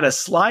actually had a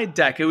slide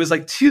deck. It was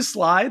like 2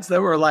 slides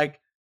that were like,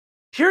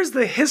 here's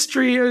the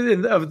history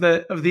of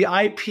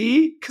the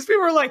IP. Because we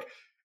were like,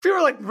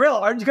 Rill,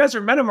 aren't you guys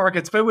are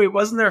MetaMarkets? But wait,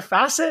 wasn't there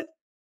Facet?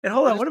 And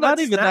hold on, what about not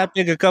even Snap? that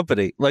big a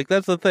company? Like,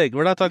 that's the thing.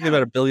 We're not talking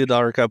about $1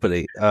 billion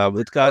company.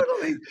 It's got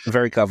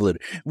very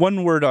convoluted.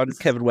 One word on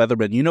Kevin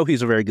Weatherman.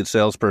 He's a very good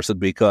salesperson,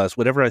 because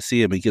whenever I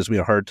see him, he gives me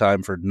a hard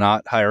time for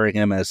not hiring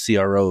him as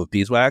CRO of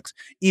Beeswax,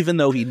 even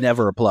though he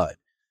never applied.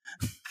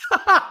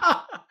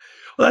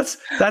 Well,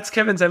 that's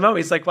Kevin's MO.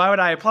 He's like, why would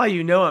I apply?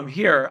 I'm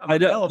here. I'm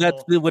available.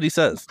 That's what he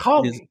says.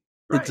 Call me.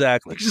 Right.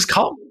 Exactly. Just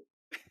call me.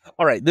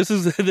 All right, this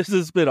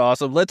has been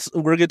awesome.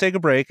 We're gonna take a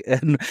break,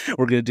 and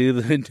we're gonna do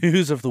the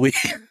news of the week.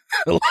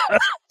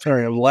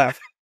 Sorry, I'm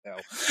laughing now.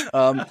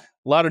 A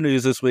lot of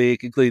news this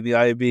week, including the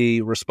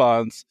IAB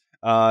response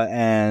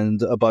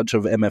and a bunch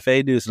of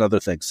MFA news and other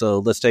things. So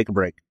let's take a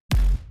break.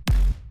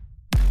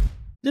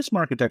 This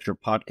Marketecture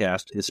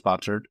podcast is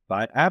sponsored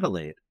by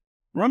Adelaide.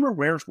 Remember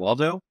Where's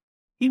Waldo?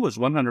 He was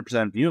 100%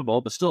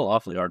 viewable, but still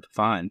awfully hard to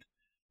find.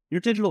 Your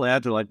digital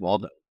ads are like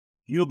Waldo,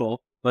 viewable,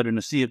 but in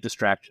a sea of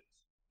distractions.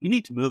 You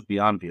need to move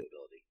beyond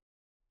viewability.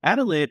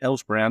 Adelaide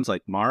helps brands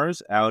like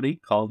Mars, Audi,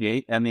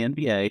 Colgate, and the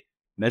NBA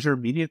measure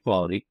media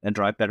quality and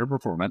drive better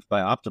performance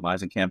by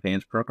optimizing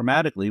campaigns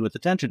programmatically with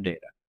attention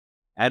data.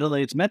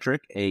 Adelaide's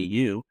metric,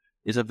 AU,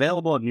 is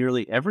available on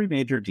nearly every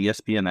major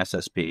DSP and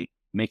SSP,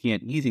 making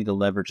it easy to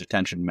leverage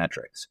attention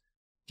metrics.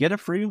 Get a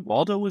free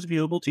Waldo was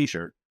viewable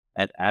t-shirt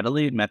at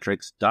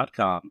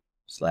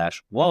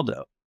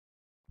adelaidemetrics.com/Waldo.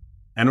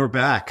 And we're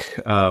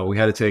back. We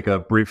had to take a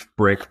brief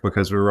break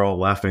because we were all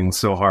laughing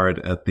so hard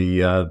at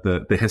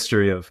the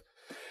history of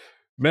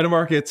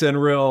MetaMarkets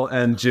and Rill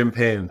and Jim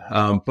Payne.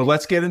 But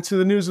let's get into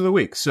the news of the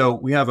week. So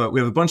we have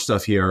a bunch of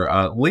stuff here.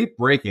 Late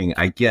breaking,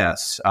 I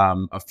guess.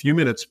 A few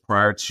minutes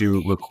prior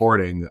to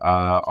recording,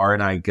 Ari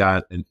and I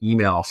got an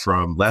email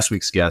from last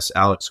week's guest,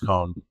 Alex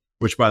Cohn,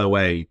 which, by the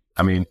way,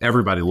 I mean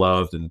everybody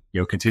loved and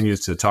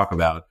continues to talk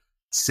about,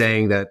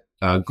 saying that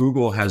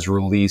Google has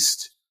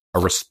released a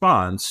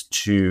response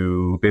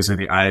to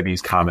basically the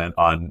IAB's comment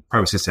on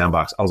Privacy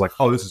Sandbox. I was like,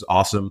 oh, this is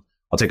awesome.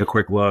 I'll take a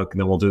quick look, and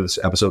then we'll do this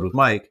episode with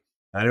Mike.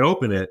 And I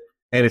open it,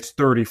 and it's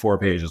 34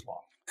 pages long.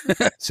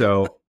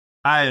 So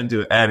I didn't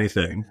do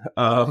anything.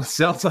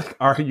 Sounds like,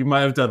 Ari, you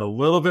might have done a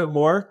little bit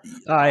more.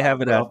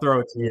 I'll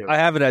throw it to you. I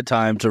haven't had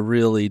time to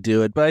really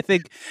do it, but I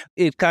think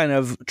it kind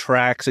of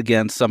tracks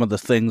against some of the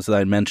things that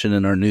I mentioned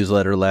in our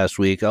newsletter last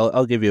week.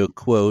 I'll give you a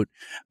quote.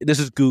 This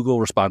is Google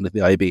responding to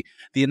the IAB.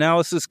 The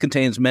analysis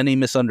contains many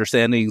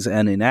misunderstandings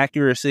and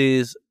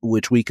inaccuracies,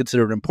 which we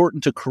considered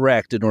important to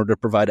correct in order to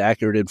provide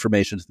accurate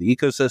information to the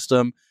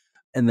ecosystem.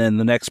 And then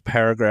the next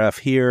paragraph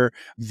here,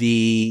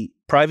 the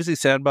Privacy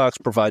Sandbox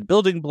provide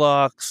building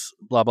blocks,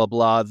 blah, blah,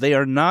 blah. They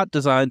are not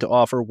designed to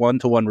offer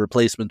one-to-one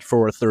replacement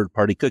for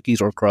third-party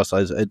cookies or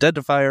cross-site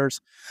identifiers.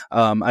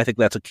 I think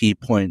that's a key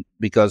point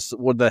because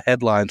one of the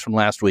headlines from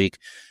last week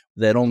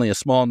that only a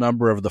small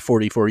number of the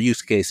 44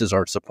 use cases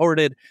are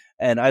supported.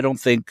 And I don't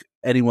think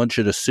anyone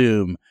should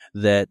assume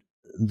that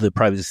the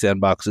Privacy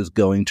Sandbox is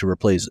going to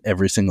replace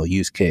every single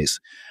use case.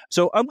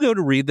 So I'm going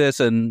to read this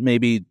and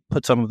maybe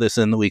put some of this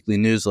in the weekly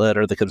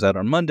newsletter that comes out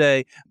on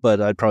Monday, but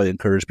I'd probably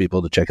encourage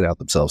people to check it out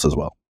themselves as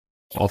well.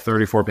 All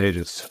 34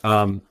 pages.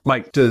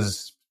 Mike,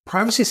 does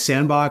Privacy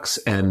Sandbox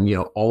and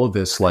all of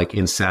this like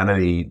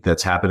insanity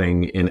that's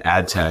happening in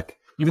ad tech,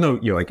 even though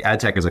like ad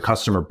tech is a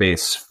customer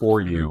base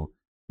for you,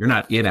 you're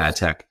not in ad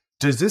tech.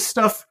 Does this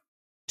stuff,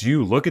 do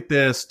you look at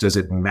this? Does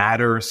it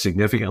matter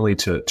significantly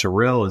to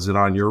Rill? Is it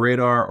on your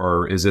radar,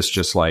 or is this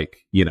just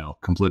like,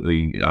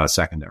 completely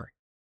secondary?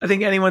 I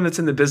think anyone that's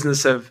in the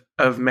business of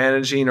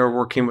managing or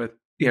working with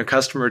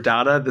customer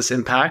data, this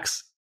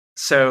impacts.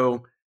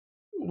 So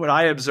what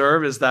I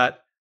observe is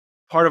that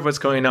part of what's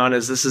going on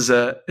is it's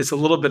a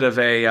little bit of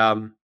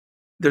a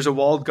there's a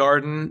walled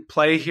garden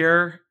play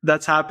here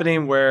that's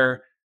happening,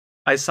 where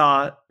I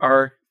saw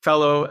our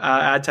fellow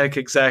ad tech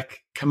exec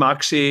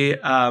Kamakshi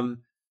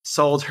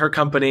sold her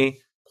company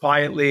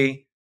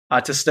quietly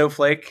to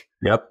Snowflake.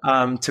 Yep.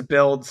 To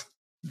build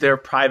their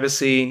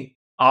privacy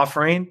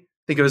offering.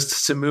 I think it was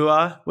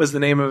Samua was the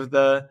name of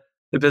the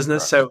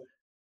business. Right. So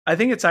I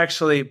think it's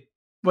actually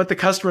what the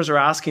customers are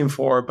asking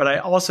for. But I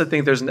also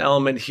think there's an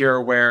element here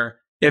where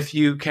if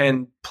you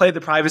can play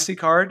the privacy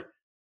card,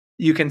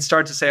 you can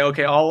start to say,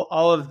 okay,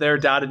 all of their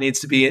data needs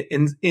to be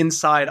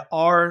inside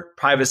our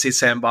privacy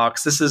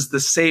sandbox. This is the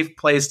safe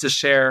place to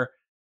share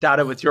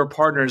data with your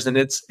partners. And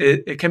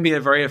it can be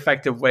a very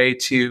effective way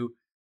to,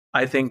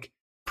 I think,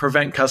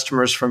 prevent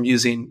customers from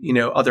using,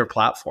 other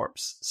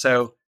platforms.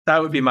 So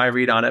that would be my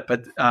read on it.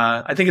 But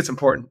I think it's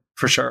important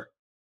for sure.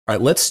 All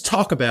right, let's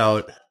talk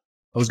about,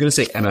 I was going to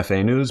say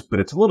MFA news, but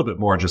it's a little bit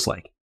more just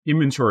like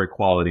inventory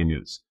quality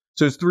news.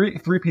 So there's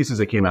three pieces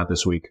that came out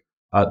this week.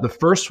 The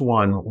first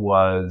one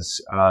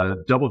was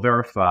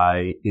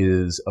DoubleVerify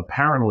is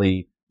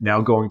apparently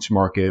now going to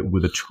market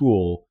with a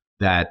tool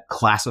that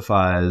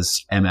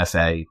classifies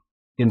MFA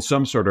in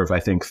some sort of,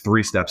 I think,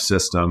 3-step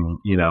system,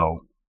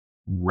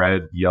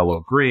 red,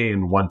 yellow,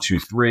 green, 1, 2,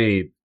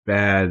 3,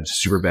 bad,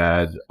 super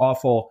bad,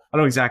 awful. I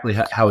don't know exactly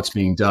how it's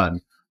being done,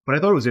 but I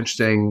thought it was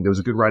interesting. There was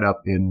a good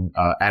write-up in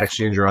Ad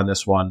Exchanger on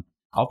this one.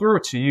 I'll throw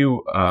it to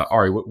you,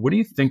 Ari. What do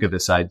you think of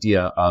this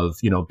idea of,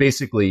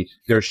 basically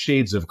there's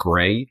shades of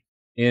gray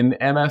in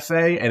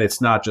MFA, and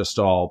it's not just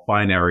all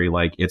binary,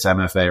 like it's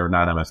MFA or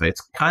not MFA.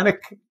 It's kind of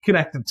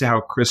connected to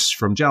how Chris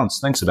from Jounce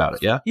thinks about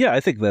it, yeah? Yeah,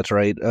 I think that's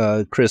right.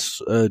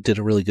 Chris did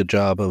a really good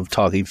job of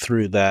talking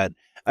through that.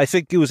 I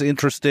think it was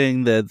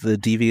interesting that the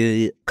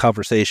DV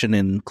conversation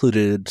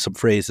included some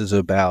phrases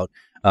about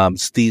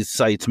these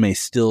sites may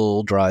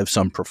still drive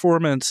some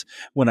performance,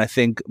 when I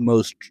think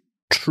most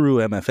true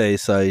MFA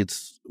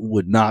sites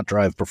would not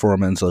drive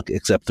performance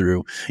except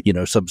through,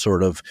 some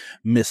sort of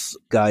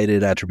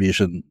misguided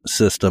attribution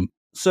system.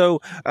 So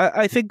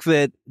I think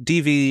that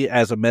DV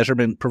as a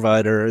measurement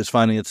provider is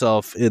finding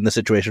itself in the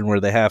situation where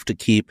they have to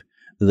keep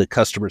the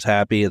customers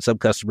happy, and some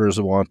customers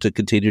want to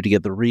continue to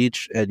get the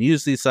reach and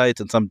use these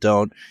sites, and some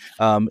don't.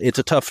 It's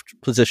a tough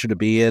position to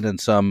be in, and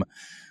some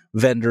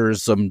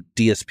vendors, some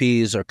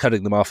DSPs are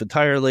cutting them off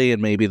entirely,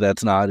 and maybe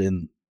that's not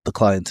in the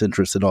client's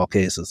interest in all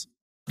cases.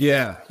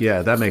 Yeah,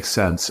 that makes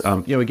sense.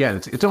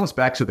 Again, it's almost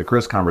back to the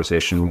Chris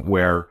conversation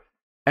where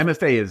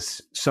MFA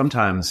is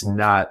sometimes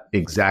not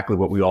exactly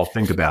what we all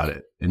think about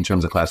it in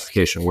terms of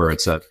classification, where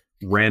it's a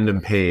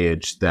random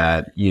page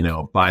that,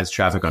 buys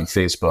traffic on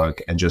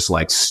Facebook and just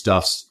like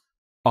stuffs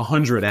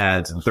 100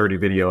 ads and 30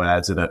 video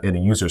ads in a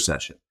user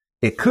session.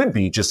 It could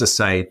be just a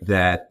site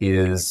that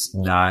is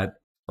not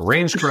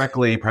arranged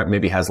correctly,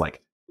 maybe has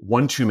like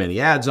one too many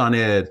ads on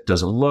it,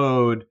 doesn't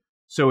load.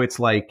 So it's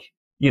like,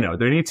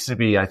 there needs to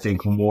be, I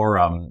think,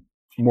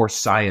 more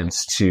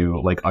science to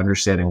like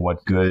understanding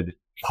what good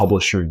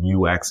publisher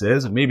UX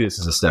is. And maybe this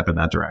is a step in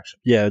that direction.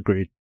 Yeah,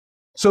 agreed.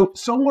 So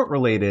somewhat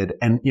related,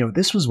 and,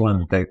 this was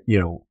one that,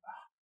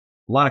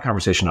 a lot of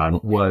conversation on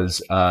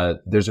was,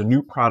 there's a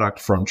new product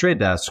from Trade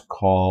Desk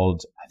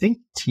called, I think,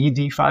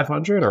 TD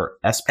 500 or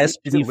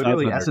SP.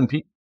 Literally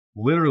S&P,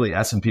 literally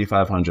S&P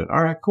 500.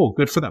 All right, cool.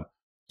 Good for them.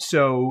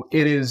 So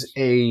it is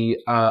a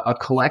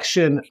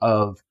collection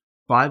of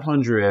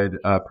 500,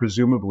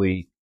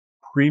 presumably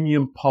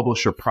premium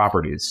publisher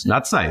properties,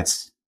 not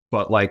sites,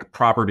 but like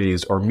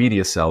properties or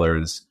media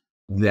sellers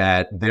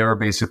that they're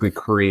basically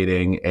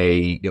creating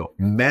a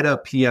meta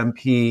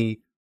PMP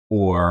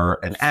or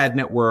an ad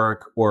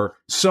network or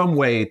some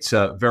way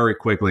to very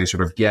quickly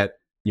sort of get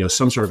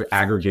some sort of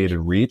aggregated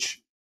reach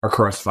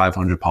across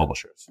 500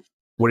 publishers.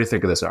 What do you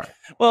think of this, Ari?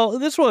 Well,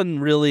 this one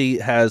really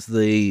has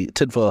the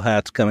tinfoil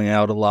hats coming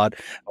out a lot.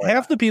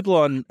 Half the people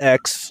on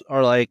X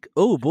are like,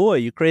 oh boy,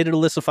 you created a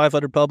list of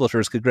 500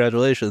 publishers.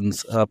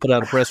 Congratulations. Put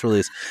out a press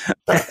release,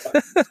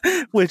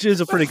 which is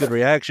a pretty good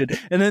reaction.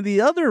 And then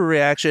the other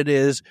reaction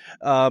is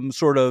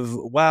sort of,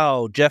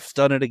 wow, Jeff's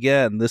done it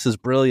again. This is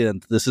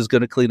brilliant. This is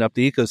going to clean up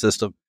the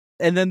ecosystem.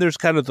 And then there's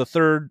kind of the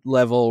third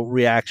level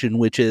reaction,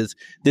 which is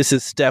this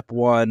is step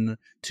one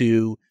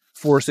to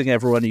forcing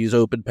everyone to use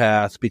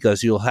OpenPath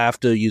because you'll have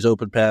to use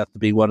OpenPath to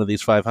be one of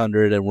these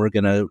 500, and we're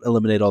going to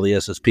eliminate all the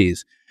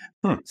SSPs.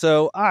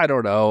 So I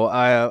don't know.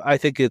 I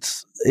think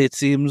it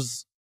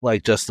seems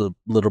like just a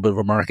little bit of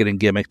a marketing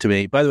gimmick to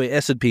me. By the way,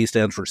 S&P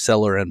stands for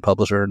seller and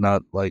publisher,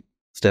 not like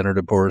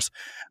Standard & Poor's.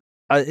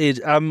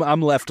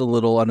 I'm left a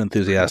little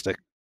unenthusiastic.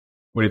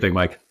 What do you think,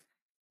 Mike?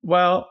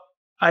 Well,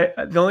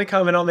 the only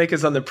comment I'll make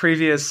is on the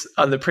previous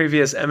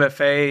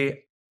MFA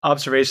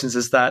observations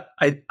is that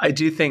I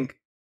do think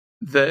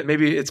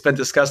maybe it's been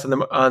discussed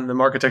on the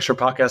Marketecture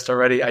podcast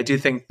already. I do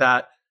think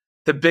that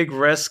the big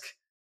risk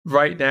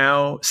right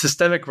now,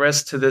 systemic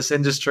risk to this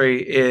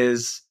industry,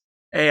 is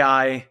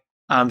AI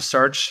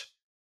search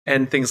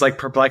and things like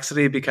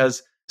Perplexity,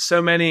 because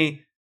so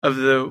many of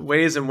the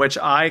ways in which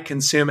I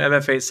consume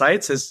MFA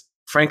sites is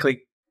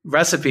frankly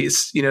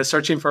recipes,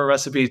 searching for a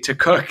recipe to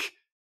cook.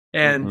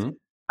 And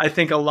I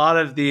think a lot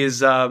of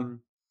these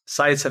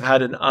sites have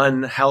had an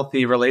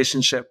unhealthy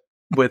relationship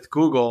with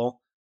Google,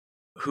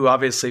 who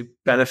obviously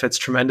benefits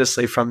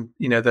tremendously from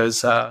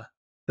those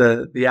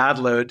the ad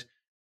load.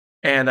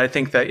 And I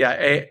think that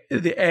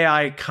the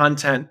AI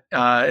content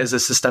is a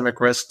systemic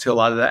risk to a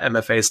lot of the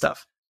MFA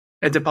stuff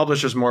and to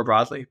publishers more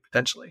broadly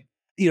potentially.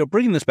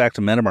 Bringing this back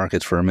to meta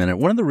markets for a minute,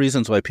 one of the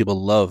reasons why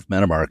people love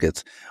meta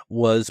markets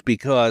was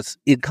because,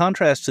 in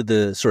contrast to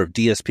the sort of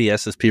DSP,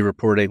 SSP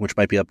reporting, which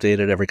might be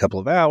updated every couple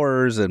of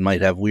hours and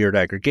might have weird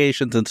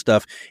aggregations and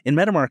stuff, in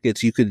meta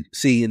markets, you could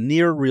see in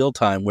near real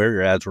time where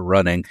your ads were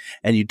running,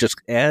 and you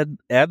just add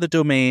the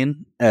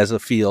domain as a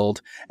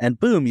field, and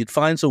boom, you'd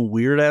find some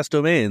weird ass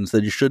domains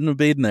that you shouldn't have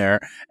been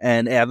there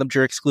and add them to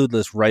your exclude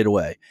list right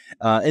away.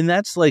 And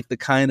that's like the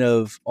kind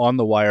of on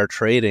the wire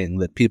trading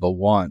that people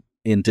want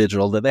in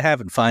digital that they have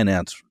in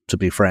finance, to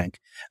be frank.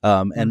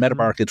 And meta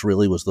markets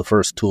really was the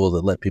first tool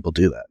that let people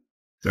do that.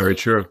 Very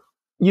true.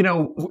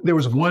 There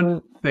was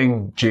one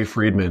thing, Jay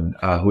Friedman,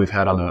 who we've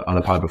had on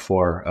the pod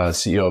before,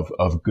 CEO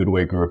of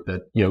Goodway Group,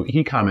 that,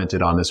 he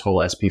commented on this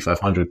whole SP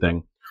 500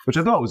 thing, which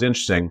I thought was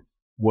interesting,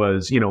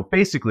 was,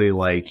 basically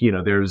like,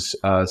 there's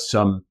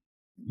some,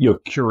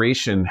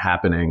 curation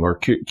happening or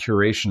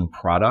curation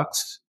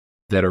products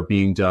that are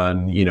being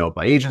done,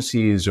 by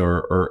agencies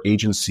or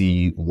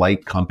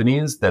agency-like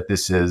companies that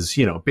this is,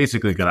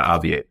 basically going to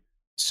obviate.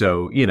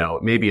 So,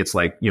 maybe it's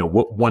like,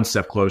 one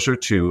step closer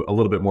to a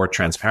little bit more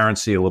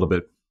transparency, a little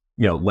bit,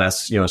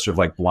 less, sort of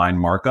like blind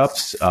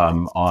markups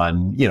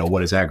on,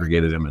 what is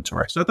aggregated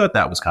inventory. So I thought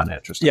that was kind of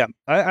interesting. Yeah.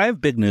 I have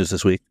big news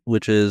this week,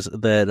 which is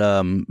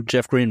that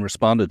Jeff Green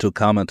responded to a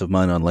comment of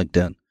mine on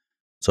LinkedIn.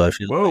 So I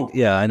feel like,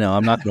 I know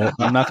I'm not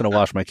gonna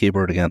wash my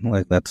keyboard again.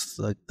 Like that's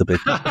like the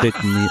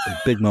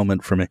big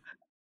moment for me.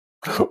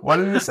 What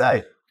did he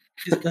say?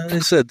 He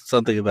said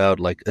something about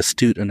like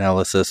astute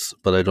analysis,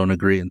 but I don't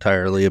agree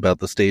entirely about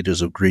the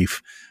stages of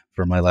grief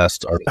for my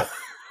last article.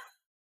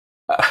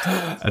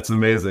 That's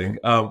amazing.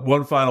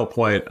 One final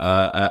point,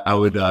 I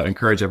would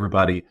encourage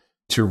everybody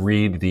to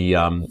read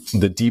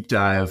the deep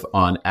dive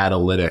on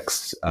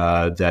analytics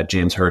that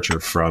James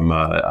Hercher from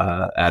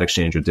Ad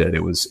Exchanger did.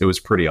 It was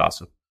pretty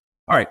awesome.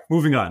 All right,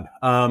 moving on.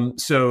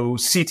 So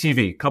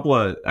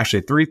CTV,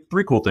 actually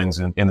three cool things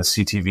in the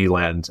CTV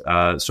land.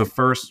 So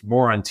first,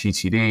 more on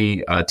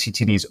TTD.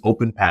 TTD's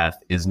OpenPath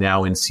is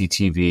now in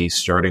CTV,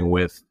 starting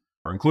with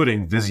or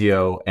including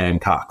Vizio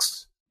and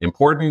Cox.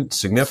 Important,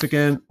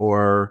 significant,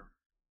 or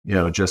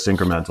just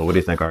incremental? What do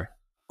you think, Ari?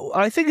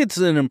 I think it's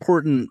an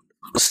important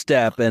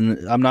step, and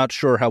I'm not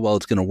sure how well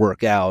it's going to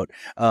work out.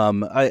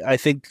 I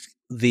think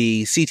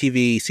the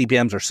CTV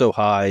CPMs are so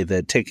high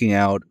that taking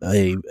out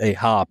a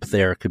hop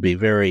there could be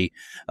very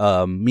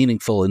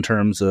meaningful in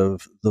terms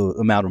of the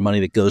amount of money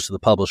that goes to the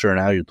publisher and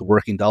how the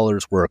working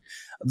dollars work.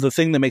 The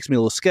thing that makes me a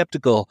little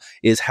skeptical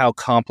is how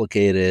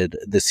complicated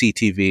the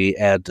CTV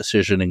ad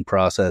decisioning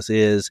process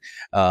is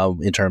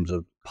in terms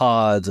of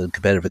pods and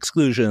competitive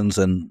exclusions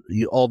and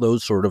all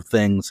those sort of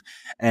things.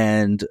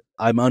 And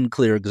I'm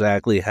unclear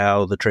exactly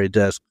how the trade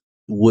desk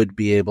would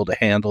be able to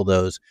handle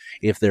those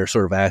if they're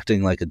sort of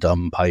acting like a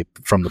dumb pipe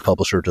from the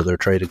publisher to their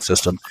trading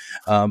system.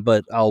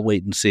 But I'll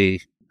wait and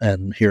see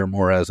and hear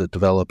more as it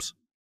develops.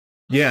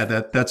 Yeah,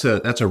 that's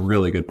a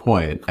really good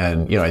point.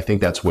 And, I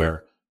think that's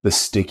where the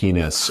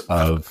stickiness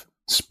of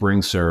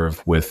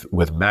SpringServe with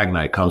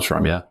Magnite comes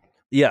from. Yeah.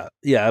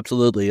 Yeah,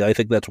 absolutely. I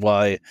think that's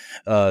why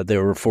they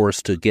were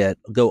forced to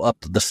go up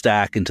the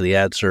stack into the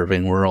ad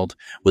serving world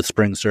with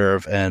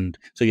SpringServe. And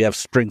so you have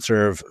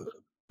SpringServe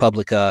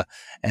Publica,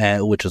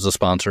 which is a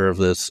sponsor of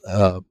this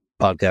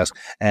podcast,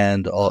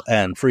 and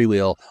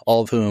Freewheel,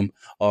 all of whom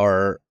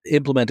are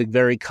implementing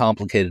very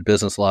complicated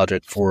business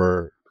logic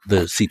for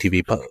the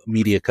CTV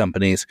media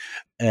companies.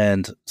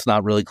 And it's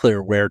not really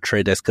clear where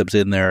Trade Desk comes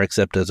in there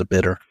except as a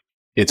bidder.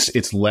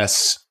 It's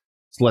less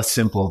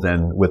simple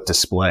than with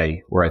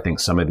display, where I think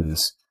some of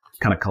this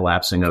kind of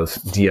collapsing of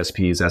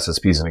DSPs,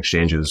 SSPs, and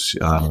exchanges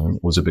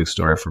was a big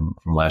story from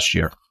last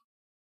year.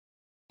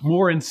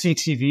 More in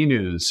CTV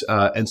news,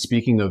 and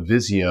speaking of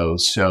Vizio,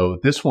 so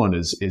this one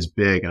is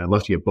big, and I'd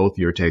love to get both of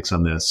your takes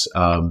on this.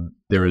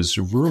 There is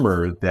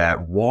rumor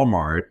that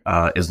Walmart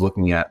is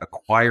looking at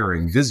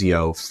acquiring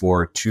Vizio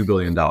for $2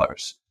 billion.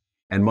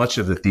 And much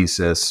of the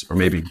thesis, or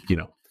maybe,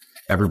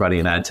 everybody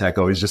in ad tech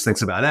always just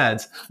thinks about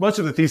ads. Much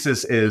of the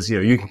thesis is,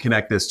 you can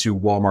connect this to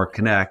Walmart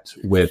Connect,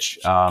 which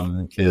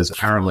is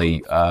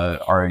apparently,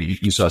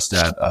 you saw a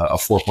stat, a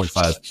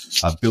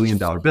 $4.5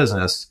 billion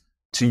business,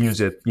 to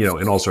use it,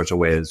 in all sorts of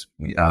ways,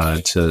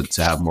 to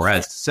have more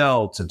ads to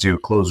sell, to do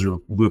closed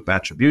loop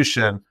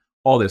attribution,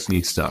 all this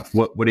neat stuff.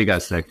 What do you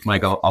guys think?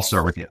 Mike, I'll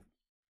start with you.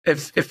 It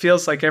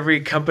feels like every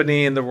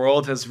company in the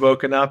world has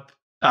woken up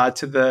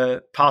to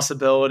the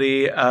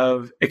possibility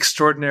of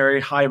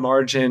extraordinary high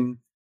margin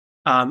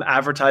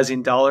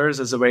advertising dollars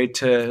as a way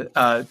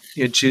to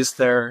juice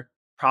their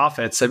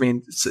profits. I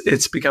mean,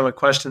 it's become a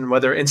question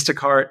whether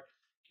Instacart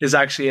is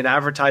actually an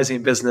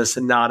advertising business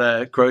and not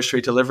a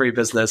grocery delivery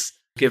business,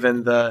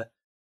 given the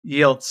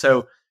yield.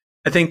 So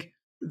I think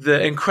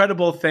the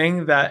incredible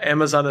thing that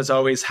Amazon has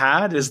always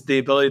had is the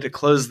ability to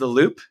close the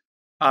loop.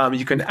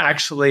 You can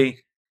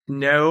actually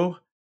know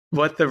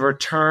what the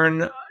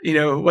return,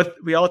 what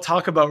we all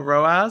talk about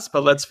ROAS,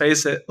 but let's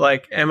face it,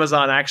 like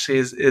Amazon actually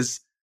is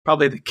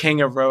probably the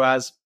king of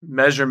ROAS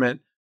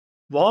measurement.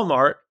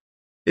 Walmart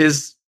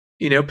is,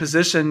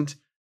 positioned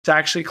to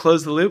actually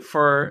close the loop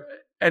for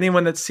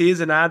anyone that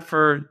sees an ad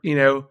for,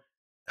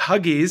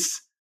 Huggies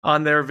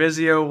on their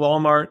Vizio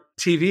Walmart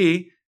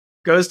TV,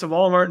 goes to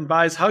Walmart and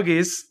buys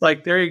Huggies.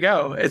 Like, there you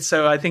go.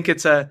 So I think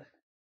it's a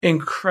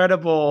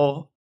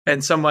incredible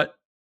and somewhat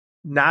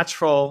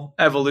natural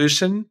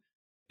evolution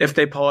if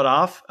they pull it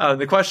off.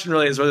 The question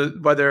really is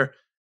whether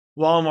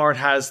Walmart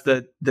has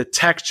the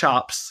tech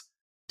chops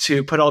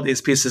to put all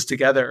these pieces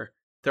together.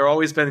 They've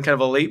always been kind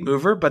of a late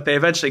mover, but they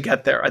eventually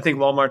get there. I think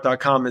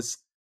Walmart.com has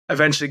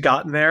eventually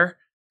gotten there.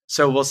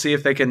 So we'll see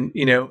if they can,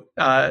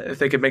 if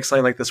they can make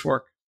something like this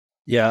work.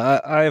 Yeah,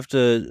 I have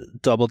to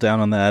double down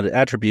on that.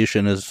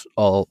 Attribution is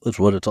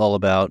what it's all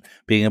about,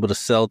 being able to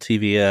sell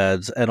TV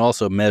ads and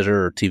also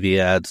measure TV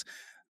ads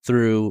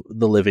through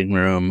the living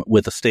room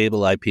with a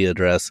stable IP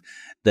address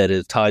that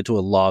is tied to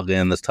a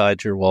login, that's tied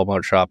to your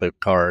Walmart shopping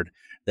card,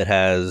 that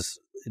has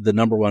the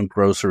number one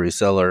grocery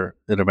seller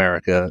in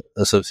America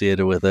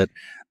associated with it.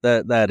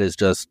 That is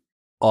just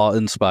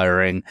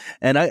awe-inspiring.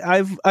 And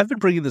I've been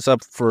bringing this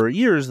up for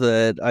years,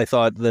 that I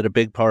thought that a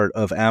big part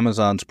of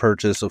Amazon's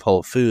purchase of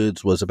Whole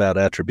Foods was about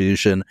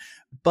attribution.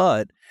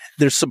 But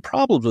there's some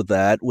problems with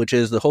that, which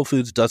is the Whole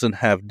Foods doesn't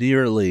have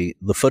nearly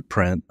the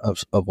footprint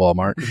of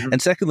Walmart. Mm-hmm.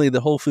 And secondly,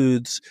 the Whole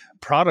Foods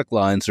product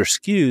lines or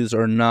SKUs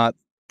are not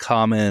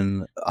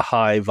common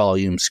high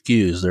volume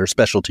SKUs. They're a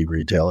specialty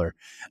retailer.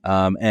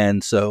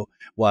 And so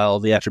while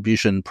the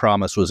attribution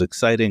promise was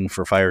exciting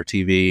for Fire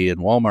TV and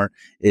Walmart,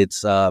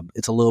 it's a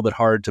little bit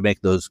hard to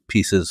make those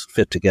pieces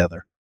fit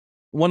together.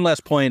 One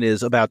last point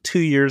is, about 2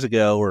 years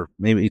ago, or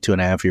maybe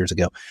 2.5 years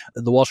ago,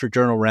 the Wall Street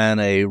Journal ran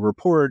a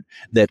report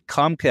that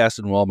Comcast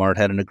and Walmart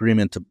had an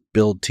agreement to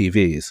build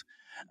TVs.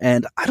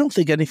 And I don't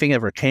think anything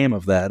ever came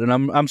of that. And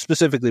I'm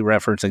specifically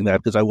referencing that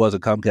because I was a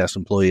Comcast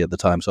employee at the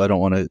time, so I don't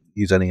want to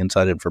use any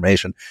inside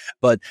information.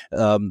 But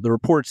the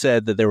report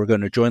said that they were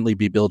going to jointly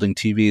be building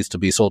TVs to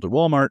be sold at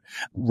Walmart,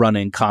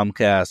 running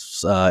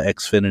Comcast's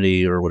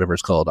Xfinity or whatever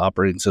it's called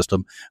operating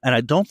system. And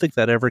I don't think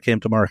that ever came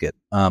to market.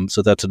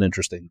 So that's an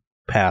interesting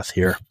path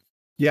here.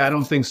 Yeah, I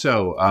don't think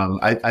so.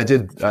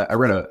 I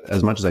read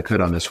as much as I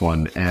could on this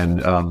one,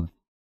 and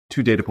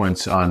 2 data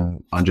points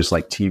on just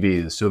like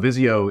TVs. So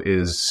Vizio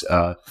is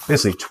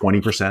basically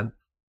 20%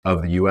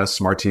 of the U.S.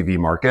 smart TV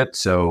market.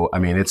 So, I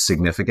mean, it's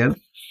significant.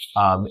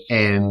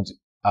 And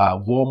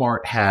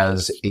Walmart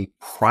has a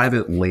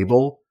private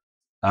label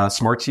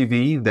smart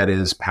TV that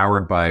is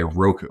powered by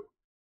Roku.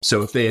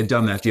 So if they had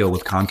done that deal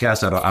with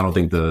Comcast, I don't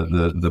think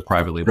the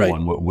private label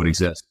one would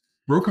exist.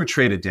 Roku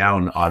traded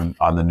down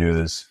on the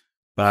news,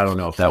 but I don't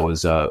know if that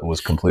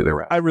was completely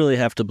right. I really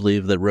have to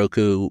believe that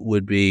Roku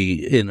would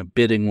be in a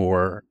bidding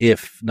war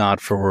if not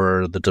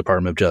for the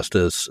Department of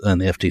Justice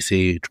and the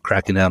FTC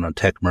cracking down on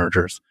tech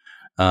mergers.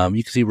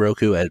 You can see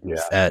Roku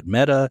at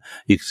Meta.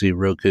 You can see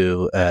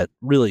Roku at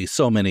really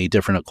so many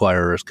different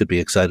acquirers could be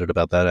excited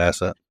about that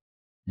asset.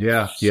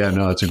 Yeah,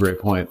 no, that's a great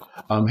point.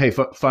 Hey,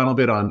 final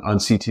bit on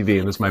CTV,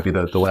 and this might be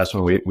the last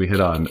one we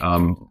hit on.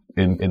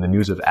 In the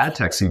news of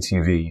AdTech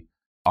CTV,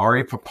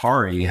 Ari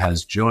Papari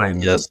has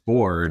joined the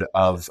board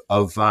of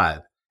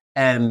Vibe.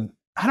 And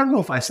I don't know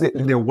if I said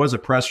there was a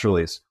press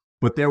release,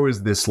 but there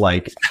was this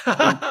like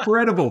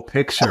incredible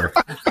picture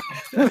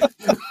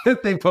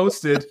that they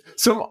posted,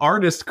 some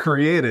artist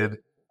created,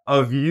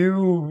 of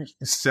you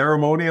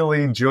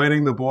ceremonially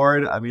joining the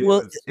board. I mean,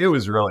 it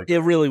was really good.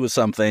 It really was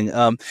something.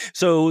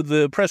 So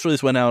the press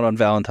release went out on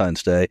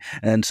Valentine's Day,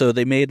 and so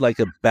they made like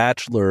a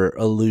bachelor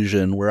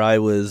illusion where I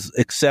was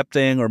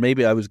accepting, or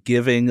maybe I was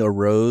giving a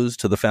rose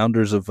to the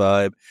founders of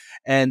Vibe.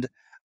 And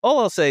all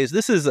I'll say is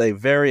this is a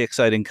very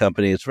exciting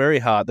company. It's very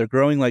hot. They're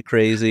growing like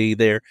crazy.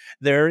 They're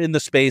in the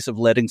space of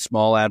letting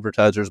small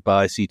advertisers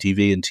buy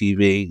CTV and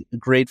TV.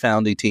 Great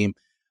founding team.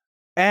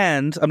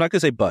 And I'm not going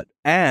to say but,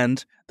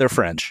 and they're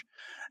French,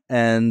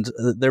 and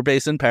they're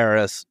based in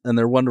Paris, and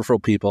they're wonderful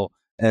people.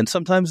 And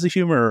sometimes the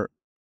humor,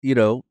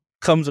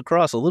 comes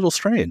across a little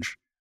strange.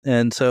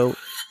 And so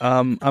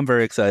I'm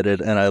very excited,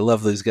 and I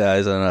love these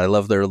guys, and I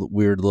love their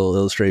weird little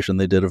illustration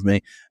they did of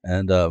me.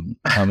 And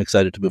I'm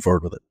excited to move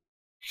forward with it.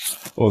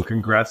 Well,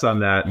 congrats on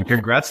that, and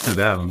congrats to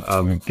them.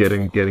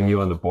 Getting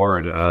you on the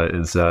board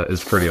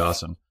is pretty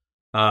awesome.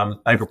 I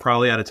think we're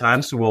probably out of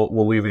time, so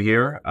we'll leave it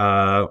here.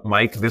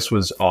 Mike, this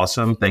was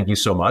awesome. Thank you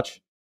so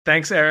much.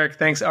 Thanks, Eric.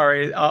 Thanks,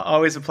 Ari.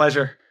 Always a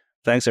pleasure.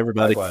 Thanks,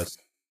 everybody. Likewise.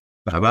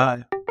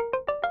 Bye-bye.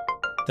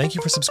 Thank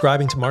you for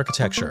subscribing to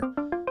Marketecture.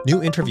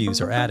 New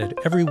interviews are added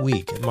every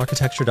week at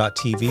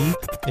marketecture.tv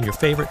and your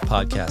favorite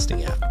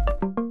podcasting app.